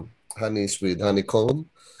honeys with honeycomb,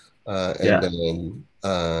 and then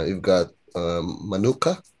you've got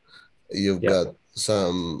manuka, you've got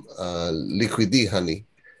some liquidy honey.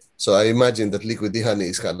 So I imagine that liquidy honey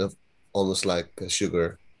is kind of almost like a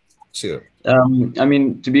sugar syrup. I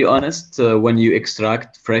mean, to be honest, when you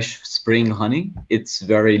extract fresh spring honey, it's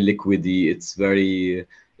very liquidy. It's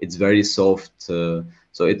very soft.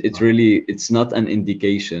 So it's not an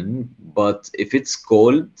indication. But if it's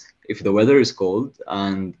cold, if the weather is cold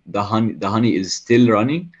and the honey is still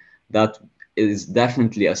running, that is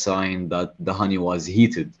definitely a sign that the honey was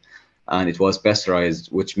heated and it was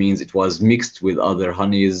pasteurized, which means it was mixed with other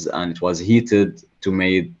honeys and it was heated to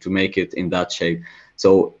make it in that shape.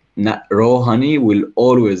 So raw honey will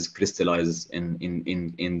always crystallize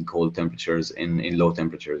in cold temperatures, in low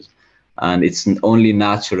temperatures, and it's only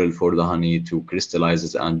natural for the honey to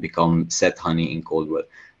crystallize and become set honey in cold weather.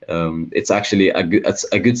 It's actually it's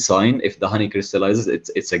a good sign. If the honey crystallizes,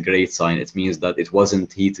 it's a great sign. It means that it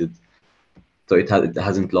wasn't heated, so it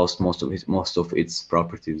hasn't lost most of its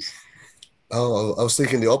properties. Oh, I was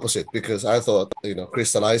thinking the opposite, because I thought,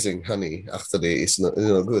 crystallizing honey actually is not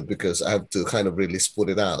good, because I have to kind of really spit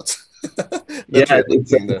it out. Yeah,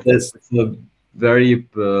 it's a very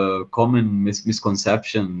common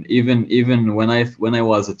misconception. Even when I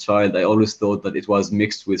was a child, I always thought that it was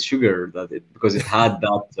mixed with sugar, because it had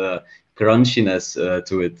that crunchiness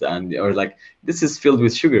to it, and or like, this is filled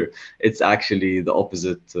with sugar. It's actually the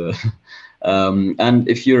opposite. And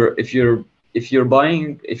if you're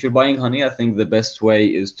buying honey, I think the best way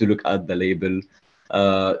is to look at the label.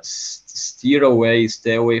 Stay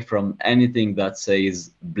away from anything that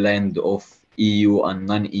says blend of EU and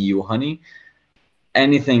non-EU honey.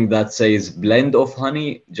 Anything that says blend of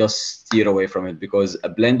honey, just steer away from it, because a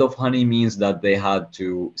blend of honey means that they had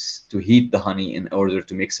to heat the honey in order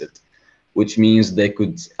to mix it, which means they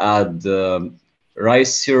could add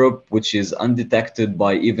rice syrup, which is undetected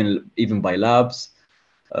by even by labs.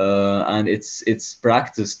 And it's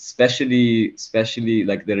practiced, especially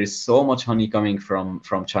like there is so much honey coming from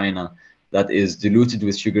China that is diluted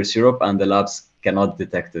with sugar syrup, and the labs cannot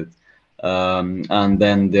detect it. And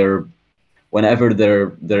then whenever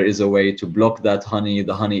there is a way to block that honey,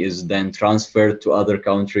 the honey is then transferred to other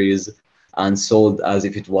countries and sold as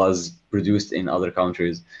if it was produced in other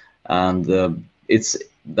countries. And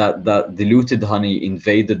that diluted honey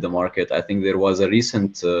invaded the market. I think there was a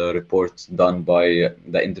recent report done by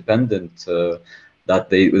the Independent that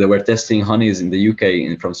they were testing honeys in the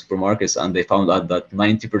UK from supermarkets, and they found out that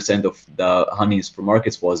 90% of the honey in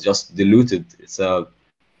supermarkets was just diluted. It's a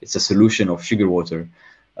solution of sugar water.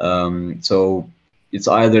 So it's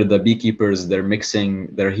either the beekeepers, they're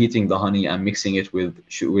heating the honey and mixing it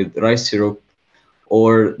with rice syrup,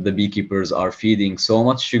 or the beekeepers are feeding so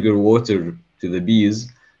much sugar water to the bees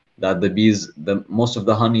that most of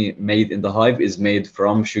the honey made in the hive is made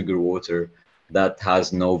from sugar water that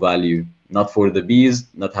has no value, not for the bees,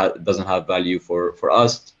 doesn't have value for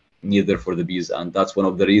us, neither for the bees. And that's one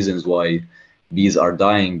of the reasons why bees are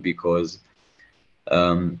dying, because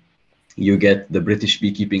you get the British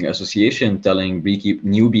Beekeeping Association telling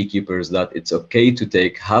new beekeepers that it's okay to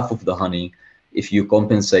take half of the honey if you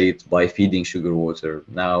compensate by feeding sugar water.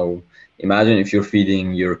 Now, imagine if you're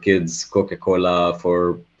feeding your kids Coca-Cola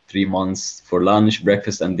for 3 months for lunch,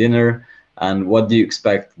 breakfast, and dinner, and what do you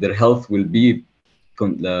expect? Their health will be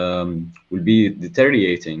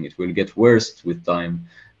deteriorating. It will get worse with time.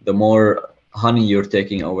 The more honey you're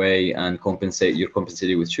taking away and you're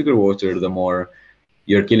compensating with sugar water, the more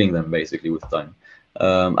you're killing them basically with time.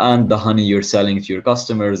 And the honey you're selling to your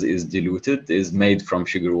customers is diluted, is made from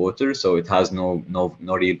sugar water, so it has no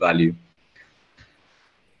real value.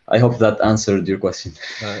 I hope that answered your question.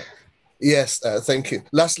 Yes, thank you.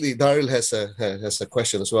 Lastly, Daryl has a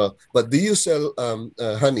question as well. But do you sell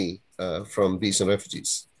honey from bees and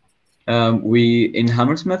refugees? In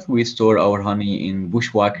Hammersmith, we store our honey in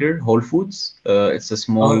Bushwhacker Whole Foods. It's a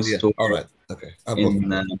small store. All right. Okay.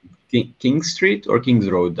 In King Street or King's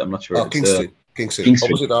Road. I'm not sure. Oh, King Street. King Street.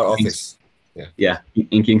 Opposite our office. Yeah,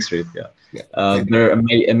 in King Street. Yeah. They're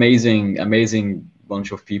amazing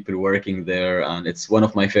bunch of people working there, and it's one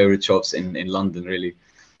of my favorite shops in London, really.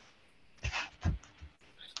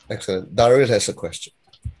 Excellent. Daryl has a question.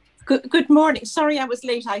 Good morning. Sorry I was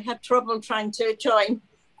late. I had trouble trying to join.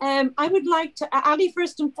 I would like to, Ali,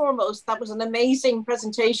 first and foremost, that was an amazing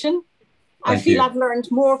presentation. I feel I've learned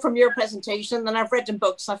more from your presentation than I've read in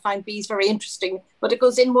books. I find bees very interesting, but it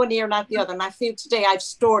goes in one ear and out the other. And I feel today I've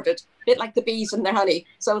stored it, a bit like the bees and their honey.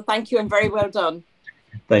 So thank you and very well done.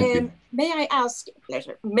 Thank you. May I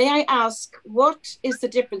ask, what is the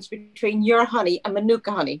difference between your honey and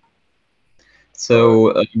Manuka honey?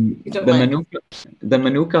 So the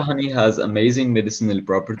Manuka honey has amazing medicinal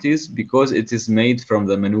properties because it is made from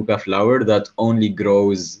the Manuka flower that only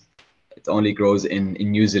grows in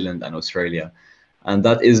New Zealand and Australia. And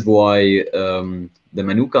that is why the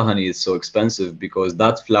Manuka honey is so expensive, because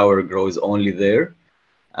that flower grows only there,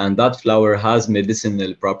 and that flower has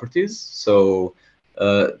medicinal properties. So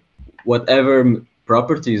whatever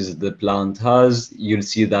properties the plant has, you'll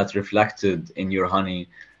see that reflected in your honey.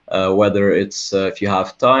 Whether it's if you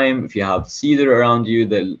have thyme, if you have cedar around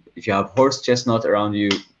you, if you have horse chestnut around you,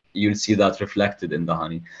 you'll see that reflected in the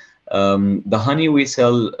honey. The honey we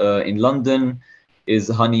sell in London is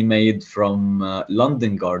honey made from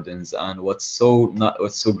London gardens, and what's so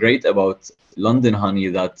great about London honey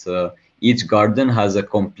that each garden has a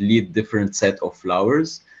complete different set of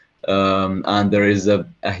flowers, and there is a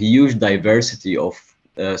huge diversity of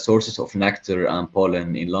sources of nectar and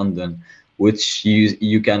pollen in London, which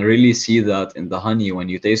you can really see that in the honey. When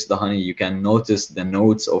you taste the honey, you can notice the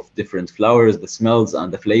notes of different flowers, the smells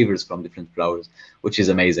and the flavors from different flowers, which is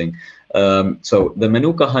amazing. So the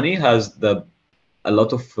Manuka honey has a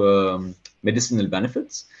lot of medicinal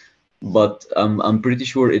benefits, but I'm pretty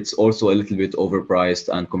sure it's also a little bit overpriced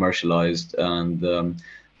and commercialized, and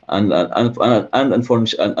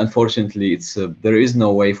unfortunately, there is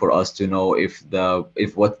no way for us to know if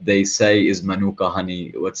what they say is Manuka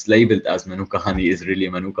honey, what's labeled as Manuka honey, is really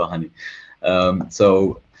Manuka honey.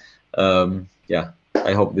 Yeah,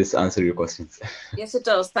 I hope this answers your questions. Yes, it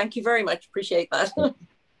does. Thank you very much. Appreciate that.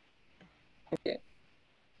 Okay.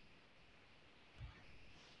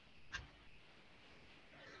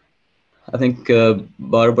 I think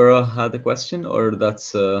Barbara had a question, or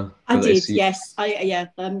that's. I did, yes.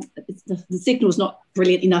 The signal's not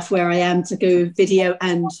brilliant enough where I am to go video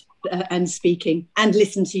and speaking and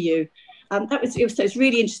listen to you. It's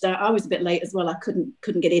really interesting. I was a bit late as well. I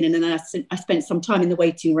couldn't get in, and then I spent some time in the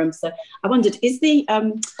waiting room. So I wondered, would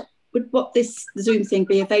the Zoom thing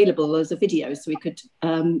be available as a video so we could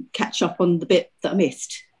catch up on the bit that I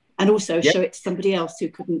missed, and also show it to somebody else who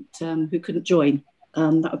couldn't join?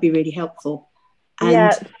 That would be really helpful.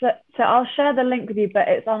 And so I'll share the link with you, but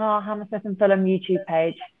it's on our Hammersmith and Fulham YouTube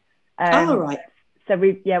page. Right. So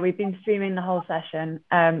we've been streaming the whole session.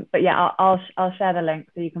 But yeah, I'll share the link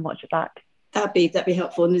so you can watch it back. That'd be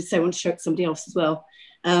helpful, and so I want to show it to somebody else as well.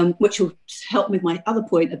 which will help with my other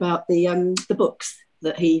point about the books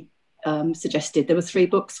that he suggested. There were 3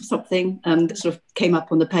 books or something that sort of came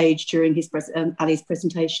up on the page during his Ali's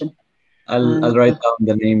presentation. I'll write down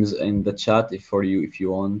the names in the chat for you if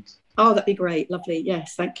you want. Oh, that'd be great. Lovely.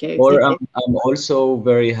 Yes, thank you. Or Thank you. I'm also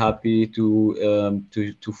very happy to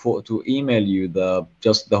email you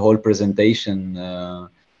just the whole presentation.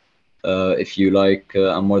 If you like,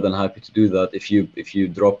 I'm more than happy to do that. If you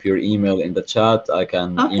drop your email in the chat, I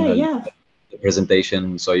can email you the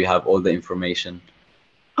presentation so you have all the information.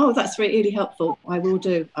 Oh, that's really helpful. I will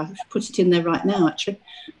do. I've put it in there right now, actually,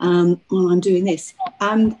 while I'm doing this.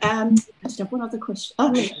 And I just have one other question.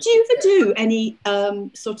 Do you ever do any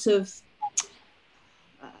sort of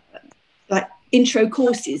like intro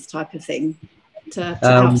courses type of thing to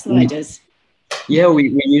outsiders? Yeah, we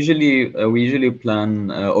usually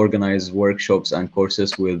plan organize workshops and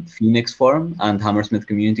courses with Phoenix Farm and Hammersmith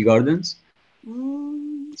Community Gardens.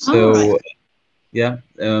 So yeah,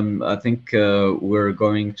 I think we're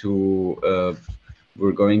going to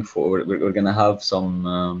have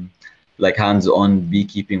some like hands-on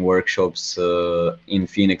beekeeping workshops in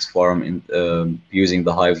Phoenix Farm using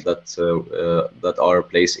the hives that are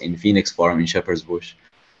placed in Phoenix Farm in Shepherd's Bush.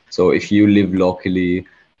 So if you live locally,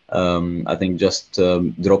 I think just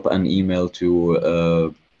drop an email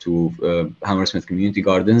to Hammersmith Community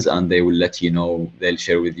Gardens, and they will let you know. They'll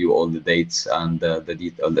share with you all the dates and the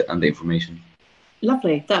detail and the information.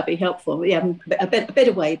 Lovely, that'd be helpful. Yeah, a bit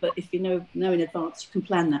away, but if you know in advance, you can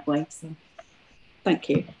plan that way. So, thank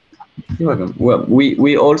you. You're welcome. Well,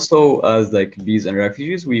 we also, as like Bees and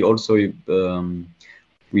Refugees, we also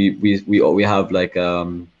we have like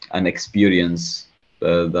an experience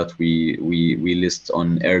that we list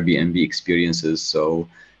on Airbnb experiences. So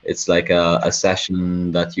it's like a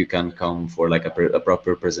session that you can come for, like a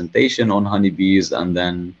proper presentation on honeybees, and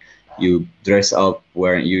then you dress up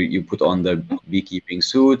where you put on the beekeeping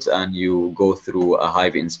suit and you go through a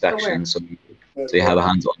hive inspection. So you have a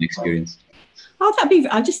hands-on experience. Oh, that'd be.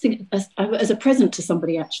 I just think as a present to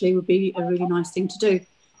somebody actually would be a really nice thing to do.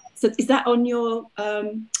 So is that on your?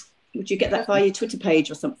 Would you get that via your Twitter page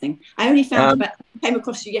or something? I only came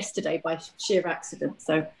across you yesterday by sheer accident.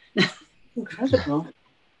 So incredible.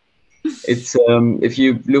 It's if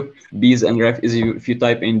you look Bees and if you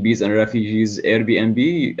type in Bees and Refugees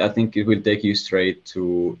Airbnb, I think it will take you straight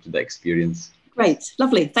to the experience. Great,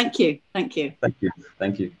 lovely. Thank you. Thank you. Thank you.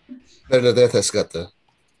 Thank you. Bernadette has got the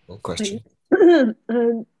question.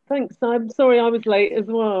 Thanks. I'm sorry I was late as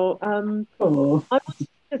well. I want to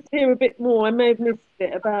just hear a bit more. I may have missed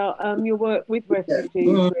it about your work with refugees.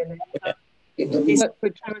 Really, you work for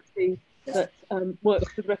a charity that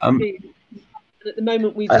works with refugees. And at the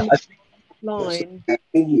moment, we do line.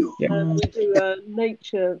 We do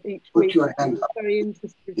nature each week. I'm very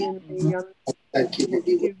interested in the what you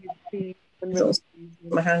do with bees and refugees.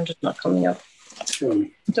 My hand is not coming up.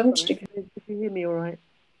 Don't stick it. Did you hear me all right?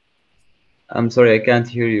 I'm sorry, I can't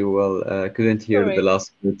hear you well. Couldn't hear the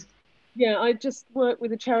last bit. Yeah, I just work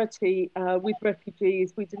with a charity with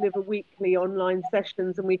refugees. We deliver weekly online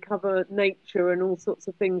sessions and we cover nature and all sorts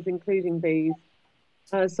of things, including bees.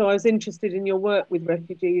 So I was interested in your work with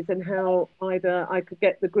refugees and how either I could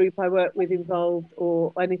get the group I work with involved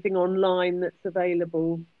or anything online that's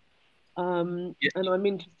available. And I'm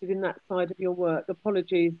interested in that side of your work.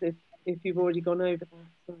 Apologies if you've already gone over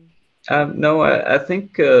that. Sorry. No, I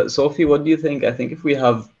think, Sophie, what do you think? I think if we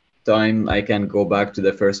have time, I can go back to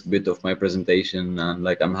the first bit of my presentation, and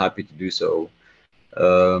like I'm happy to do so.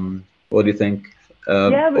 What do you think?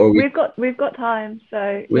 Yeah, we've got time,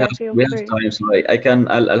 so we yeah, have feel free. time, so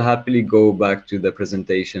I'll happily go back to the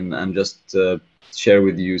presentation and just share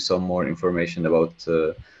with you some more information about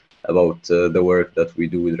the work that we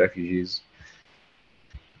do with refugees.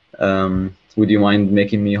 Would you mind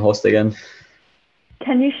making me host again?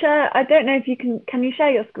 Can you share? I don't know if you can you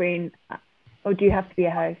share your screen, or do you have to be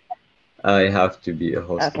a host? I have to be a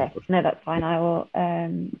host. Okay, no, that's fine. I will.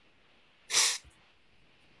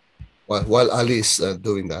 While Ali is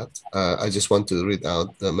doing that, I just want to read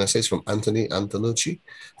out the message from Anthony Antonucci.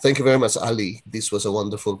 Thank you very much, Ali. This was a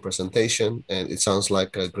wonderful presentation, and it sounds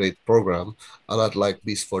like a great program, a lot like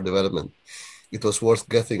Bees for Development. It was worth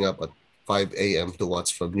getting up at 5 a.m. to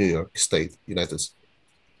watch from New York State,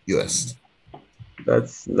 US.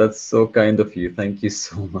 That's so kind of you. Thank you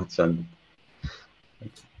so much, Andy.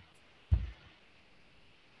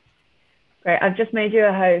 Great. I've just made you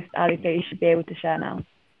a host, Ali, so you should be able to share now.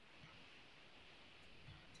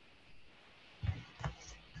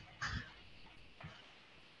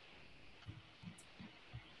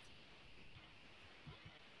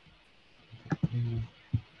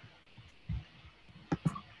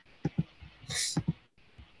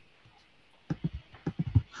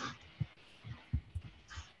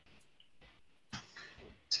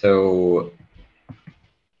 So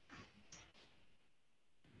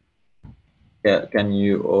yeah, can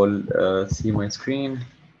you all see my screen?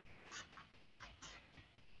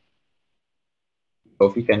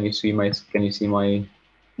 Sophie, can you see my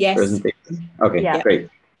Yes. presentation? Okay, Yeah. great.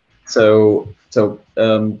 So to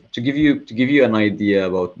give you an idea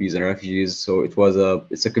about Bees and Refugees, so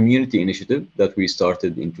it's a community initiative that we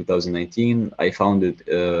started in 2019. I founded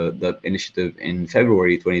that initiative in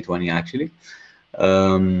February 2020 actually.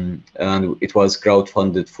 And it was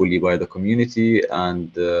crowdfunded fully by the community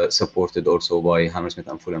and supported also by Hammersmith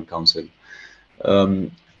and Fulham Council.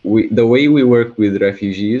 The way we work with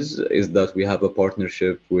refugees is that we have a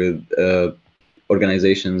partnership with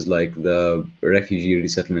organizations like the Refugee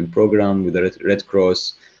Resettlement Program, with the Red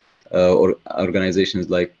Cross, or organizations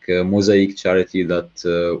like Mosaic Charity that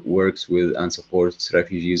works with and supports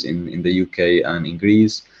refugees in the UK and in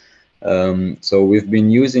Greece. So we've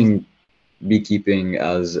been using beekeeping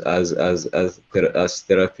as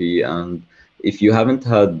therapy, and if you haven't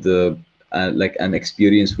had like an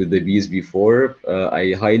experience with the bees before,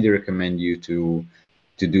 I highly recommend you to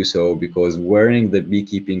do so, because wearing the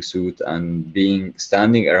beekeeping suit and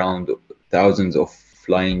standing around thousands of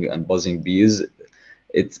flying and buzzing bees,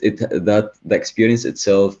 that the experience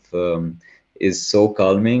itself is so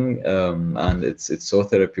calming, and it's so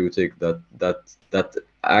therapeutic that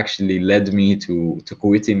actually led me to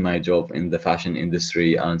quitting my job in the fashion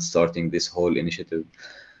industry and starting this whole initiative.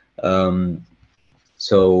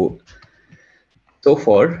 So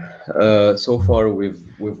far we've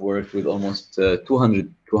worked with almost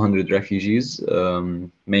 200 refugees,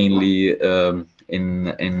 mainly from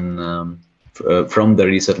the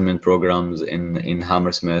resettlement programs in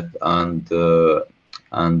Hammersmith and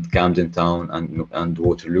Camden Town and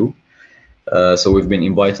Waterloo. So we've been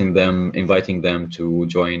inviting them to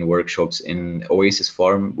join workshops in Oasis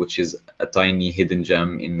Farm, which is a tiny hidden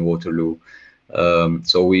gem in Waterloo.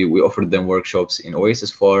 So we offered them workshops in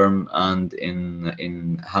Oasis Farm and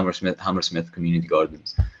in Hammersmith Community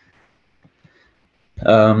Gardens.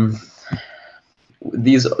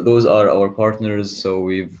 Those are our partners. So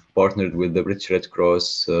we've partnered with the British Red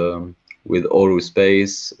Cross, with Oru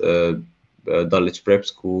Space, Dulwich Prep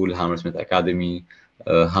School, Hammersmith Academy,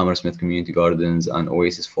 Hammersmith Community Gardens, and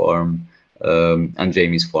Oasis Farm, and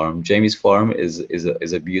Jamie's Farm. Jamie's Farm is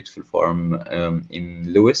a beautiful farm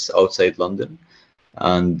in Lewes, outside London,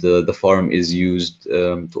 and the farm is used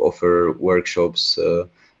to offer workshops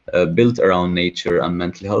built around nature and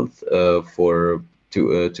mental health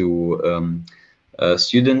to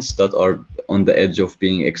students that are on the edge of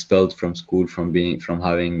being expelled from school from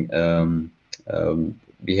having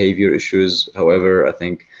behavior issues. However, I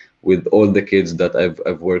think with all the kids that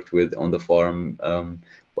I've worked with on the farm,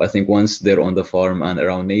 I think once they're on the farm and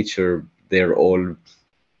around nature, they're all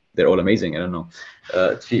amazing. I don't know.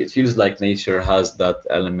 It feels like nature has that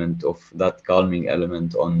element of that calming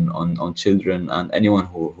element on children and anyone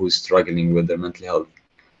who's struggling with their mental health.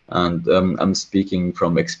 And I'm speaking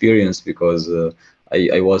from experience, because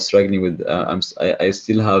I was struggling with I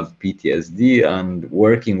still have PTSD, and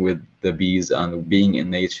working with the bees and being in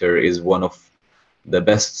nature is one of the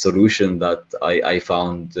best solution that I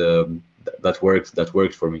found that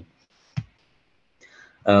worked for me.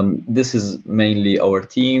 This is mainly our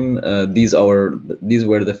team. These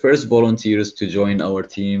were the first volunteers to join our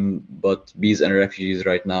team, but Bees and Refugees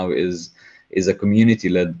right now is a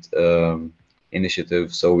community-led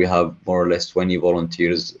initiative. So we have more or less 20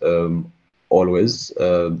 volunteers, always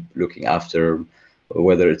looking after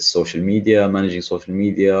whether it's managing social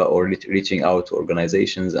media, or reaching out to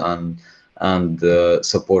organizations and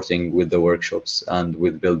supporting with the workshops and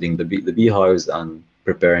with building the beehives and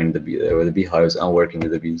preparing the beehives and working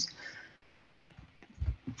with the bees.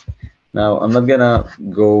 Now, I'm not gonna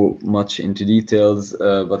go much into details,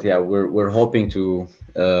 but yeah, we're hoping to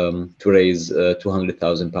raise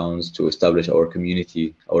 £200,000 to establish our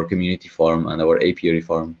community farm and our apiary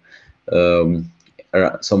farm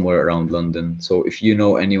somewhere around London. So if you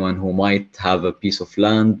know anyone who might have a piece of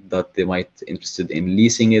land that they might interested in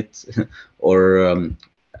leasing it, or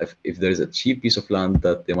if there's a cheap piece of land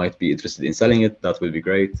that they might be interested in selling it, that would be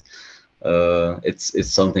great. It's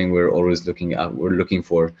something we're always looking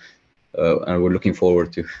for, and we're looking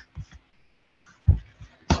forward to.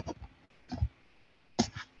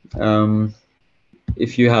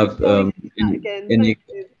 If you have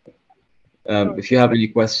if you have any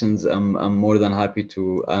questions, I'm more than happy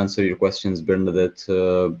to answer your questions, Bernadette.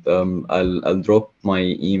 I'll drop my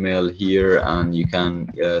email here, and you can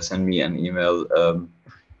send me an email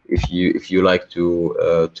if you like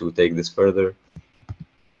to take this further.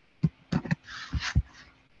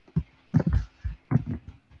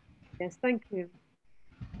 Yes, thank you.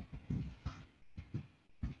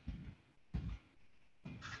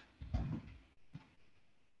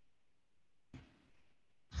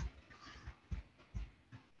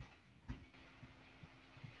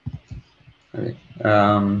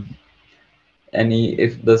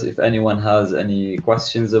 If anyone has any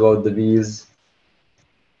questions about the bees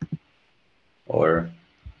or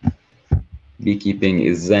beekeeping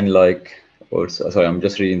is zen-like, or sorry, I'm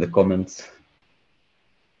just reading the comments.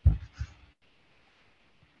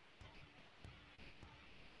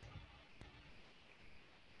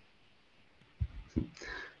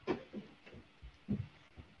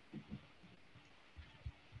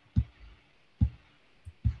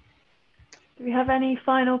 Do we have any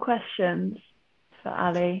final questions for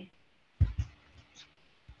Ali?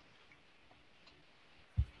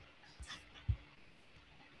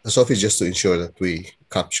 Sophie, just to ensure that we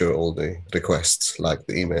capture all the requests, like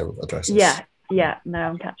the email addresses. Yeah. No,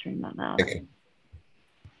 I'm capturing that now. Okay.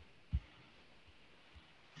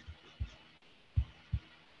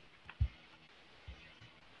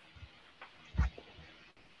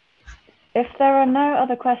 If there are no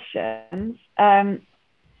other questions, I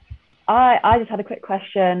just had a quick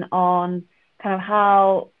question on kind of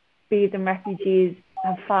how bees and refugees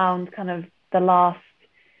have found kind of the last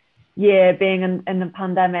year being in the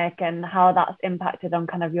pandemic and how that's impacted on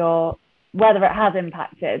kind of whether it has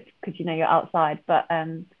impacted, because you're outside, but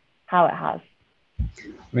how it has.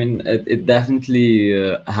 I mean, it definitely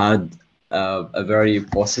had a very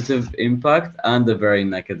positive impact and a very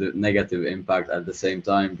negative impact at the same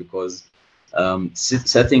time, because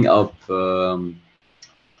setting up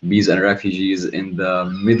bees and refugees in the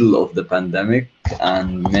middle of the pandemic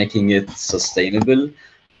and making it sustainable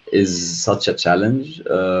is such a challenge,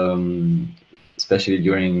 especially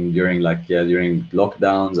during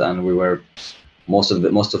lockdowns, and we were most of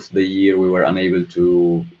the year we were unable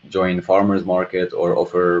to join farmers market or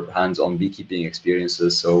offer hands-on beekeeping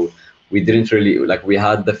experiences. So we didn't really we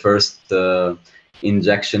had the first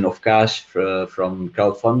injection of cash from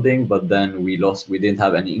crowdfunding, but then we didn't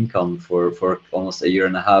have any income for almost a year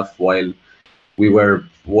and a half while we were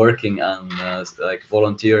working and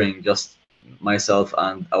volunteering. Just myself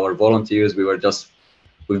and our volunteers,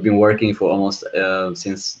 we've been working for almost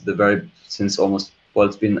since almost, well,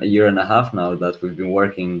 it's been a year and a half now that we've been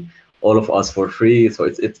working, all of us, for free. So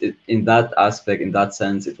it in that aspect, in that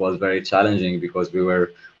sense, it was very challenging because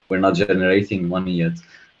we're not generating money yet,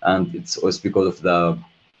 and it's because of the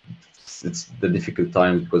difficult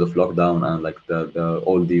times because of lockdown and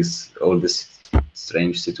all this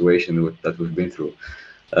strange situation that we've been through.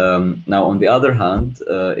 Now, on the other hand,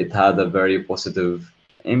 it had a very positive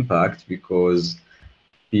impact because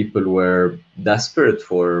people were desperate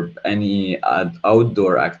for any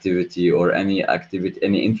outdoor activity or any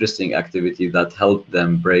interesting activity that helped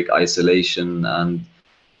them break isolation and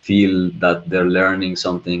feel that they're learning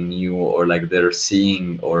something new, or they're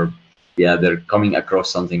seeing, or they're coming across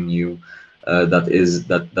something new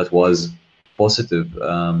that was positive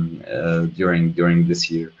during this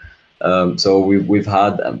year. So we've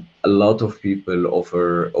had a lot of people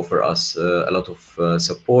offer us a lot of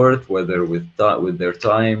support, whether with their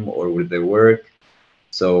time or with their work.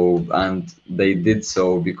 So, and they did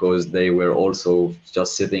so because they were also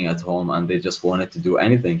just sitting at home and they just wanted to do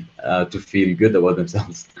anything to feel good about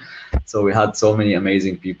themselves. So we had so many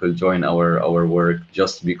amazing people join our work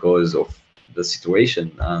just because of the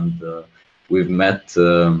situation, and we've met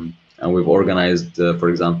and we've organized, for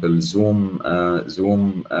example, Zoom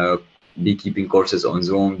beekeeping courses on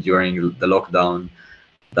Zoom during the lockdown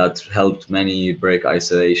that helped many break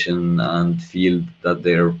isolation and feel that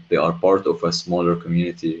they are part of a smaller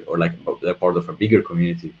community, or they're part of a bigger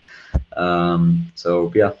community. So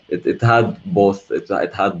yeah, it had both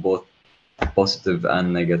positive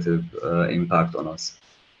and negative impact on us.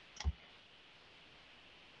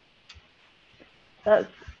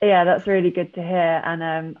 That's really good to hear,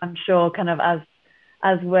 and I'm sure kind of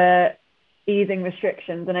as we're easing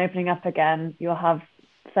restrictions and opening up again, you'll have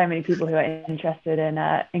so many people who are interested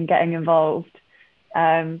in getting involved.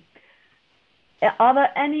 Are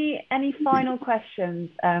there any final questions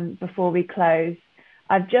before we close?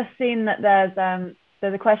 I've just seen that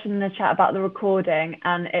there's a question in the chat about the recording,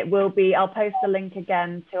 and I'll post the link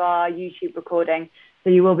again to our YouTube recording, so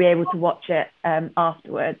you will be able to watch it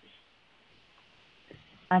afterwards.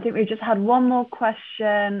 I think we just had one more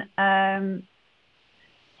question.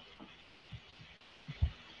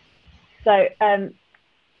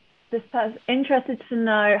 This person's interested to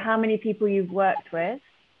know how many people you've worked with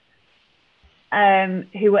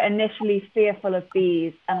who were initially fearful of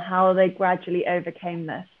bees and how they gradually overcame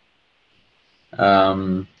this.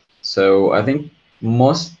 So I think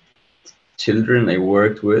most children I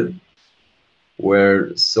worked with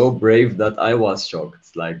were so brave that I was shocked.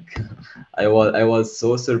 I was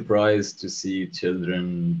so surprised to see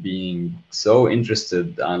children being so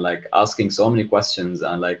interested and asking so many questions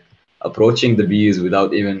and approaching the bees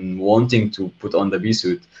without even wanting to put on the bee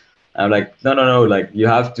suit. I'm like, no, no, no, like you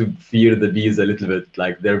have to fear the bees a little bit.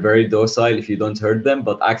 Like they're very docile if you don't hurt them,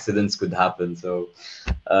 but accidents could happen. So,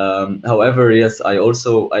 however, yes, I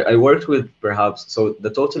worked with perhaps, so the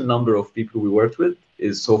total number of people we worked with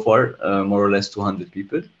is so far more or less 200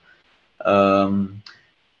 people. Um,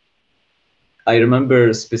 I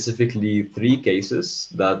remember specifically 3 cases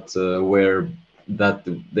that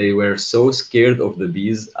they were so scared of the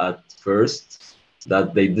bees at first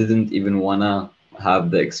that they didn't even wanna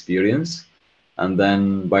have the experience, and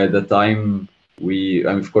then by the time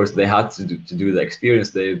and of course they had to do the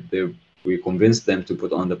experience, we convinced them to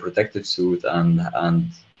put on the protective suit and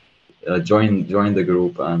join the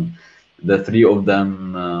group, and the 3 of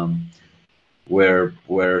them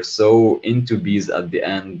were so into bees at the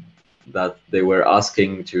end that they were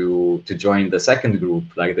asking to join the second group.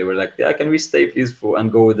 Like they were like, yeah, can we stay please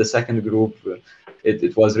and go with the second group?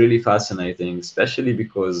 It was really fascinating, especially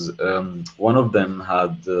because one of them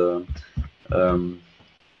had um,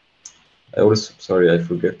 I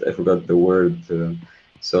forgot the word.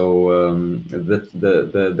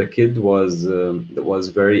 The kid was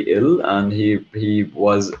very ill, and he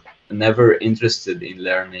was never interested in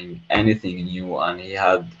learning anything new, and he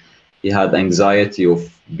had anxiety of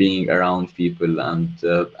being around people and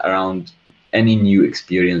around any new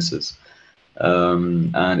experiences.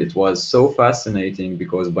 And it was so fascinating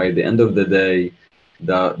because by the end of the day,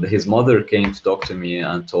 his mother came to talk to me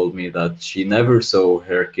and told me that she never saw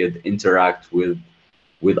her kid interact with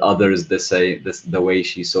others the way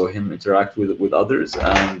she saw him interact with others,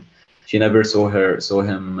 and she never saw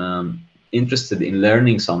him interested in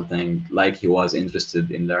learning something like he was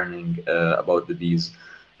interested in learning about the bees.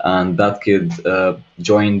 And that kid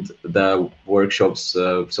joined the workshops.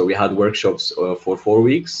 So we had workshops for 4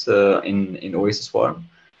 weeks in Oasis Farm,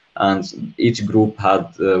 and each group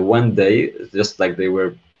had one day, just like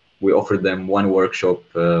we offered them one workshop,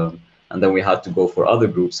 and then we had to go for other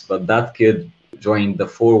groups. But that kid joined the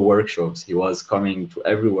 4 workshops. He was coming to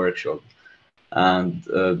every workshop, and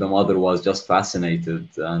the mother was just fascinated,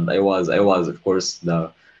 and I was of course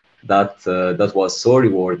that was so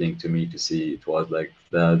rewarding to me to see. It was like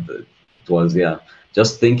it was, yeah,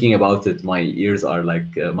 just thinking about it, my ears are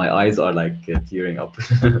like my eyes are like tearing up.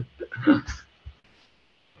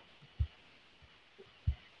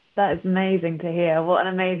 That is amazing to hear. What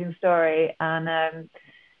an amazing story. And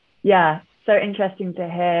yeah, so interesting to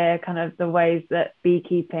hear kind of the ways that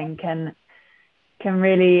beekeeping can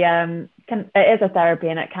really it is a therapy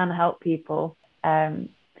and it can help people.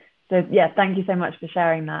 So yeah, thank you so much for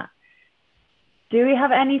sharing that. Do we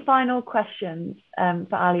have any final questions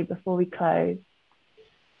for Ali before we close?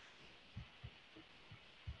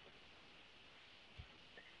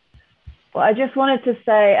 Well, I just wanted to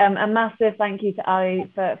say a massive thank you to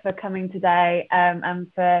Ali for coming today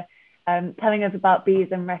and for telling us about bees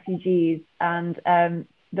and refugees and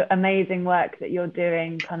the amazing work that you're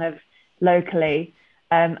doing kind of locally,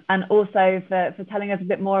 and also for telling us a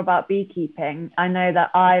bit more about beekeeping. I know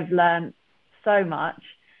that I've learned so much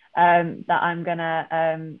that I'm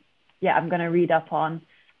gonna read up on,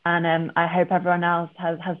 and I hope everyone else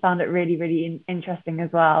has found it really, really interesting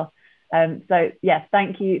as well. So yes,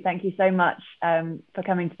 thank you so much for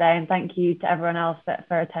coming today, and thank you to everyone else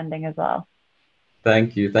for attending as well.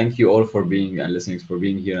 Thank you all for being here and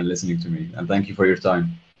listening to me, and thank you for your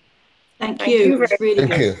time. Thank you. It was really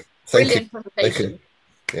Thank good. you. Brilliant presentation.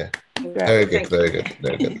 Yeah. Great. Very good. Very good.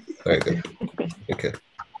 Very good. Very good. Okay.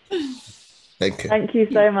 Thank you. Thank you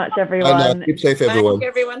so much, everyone. Keep safe, everyone. Thank you,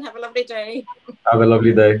 everyone. Have a lovely day. Have a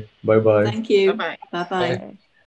lovely day. Bye bye. Thank you. Bye-bye. Bye-bye. Bye.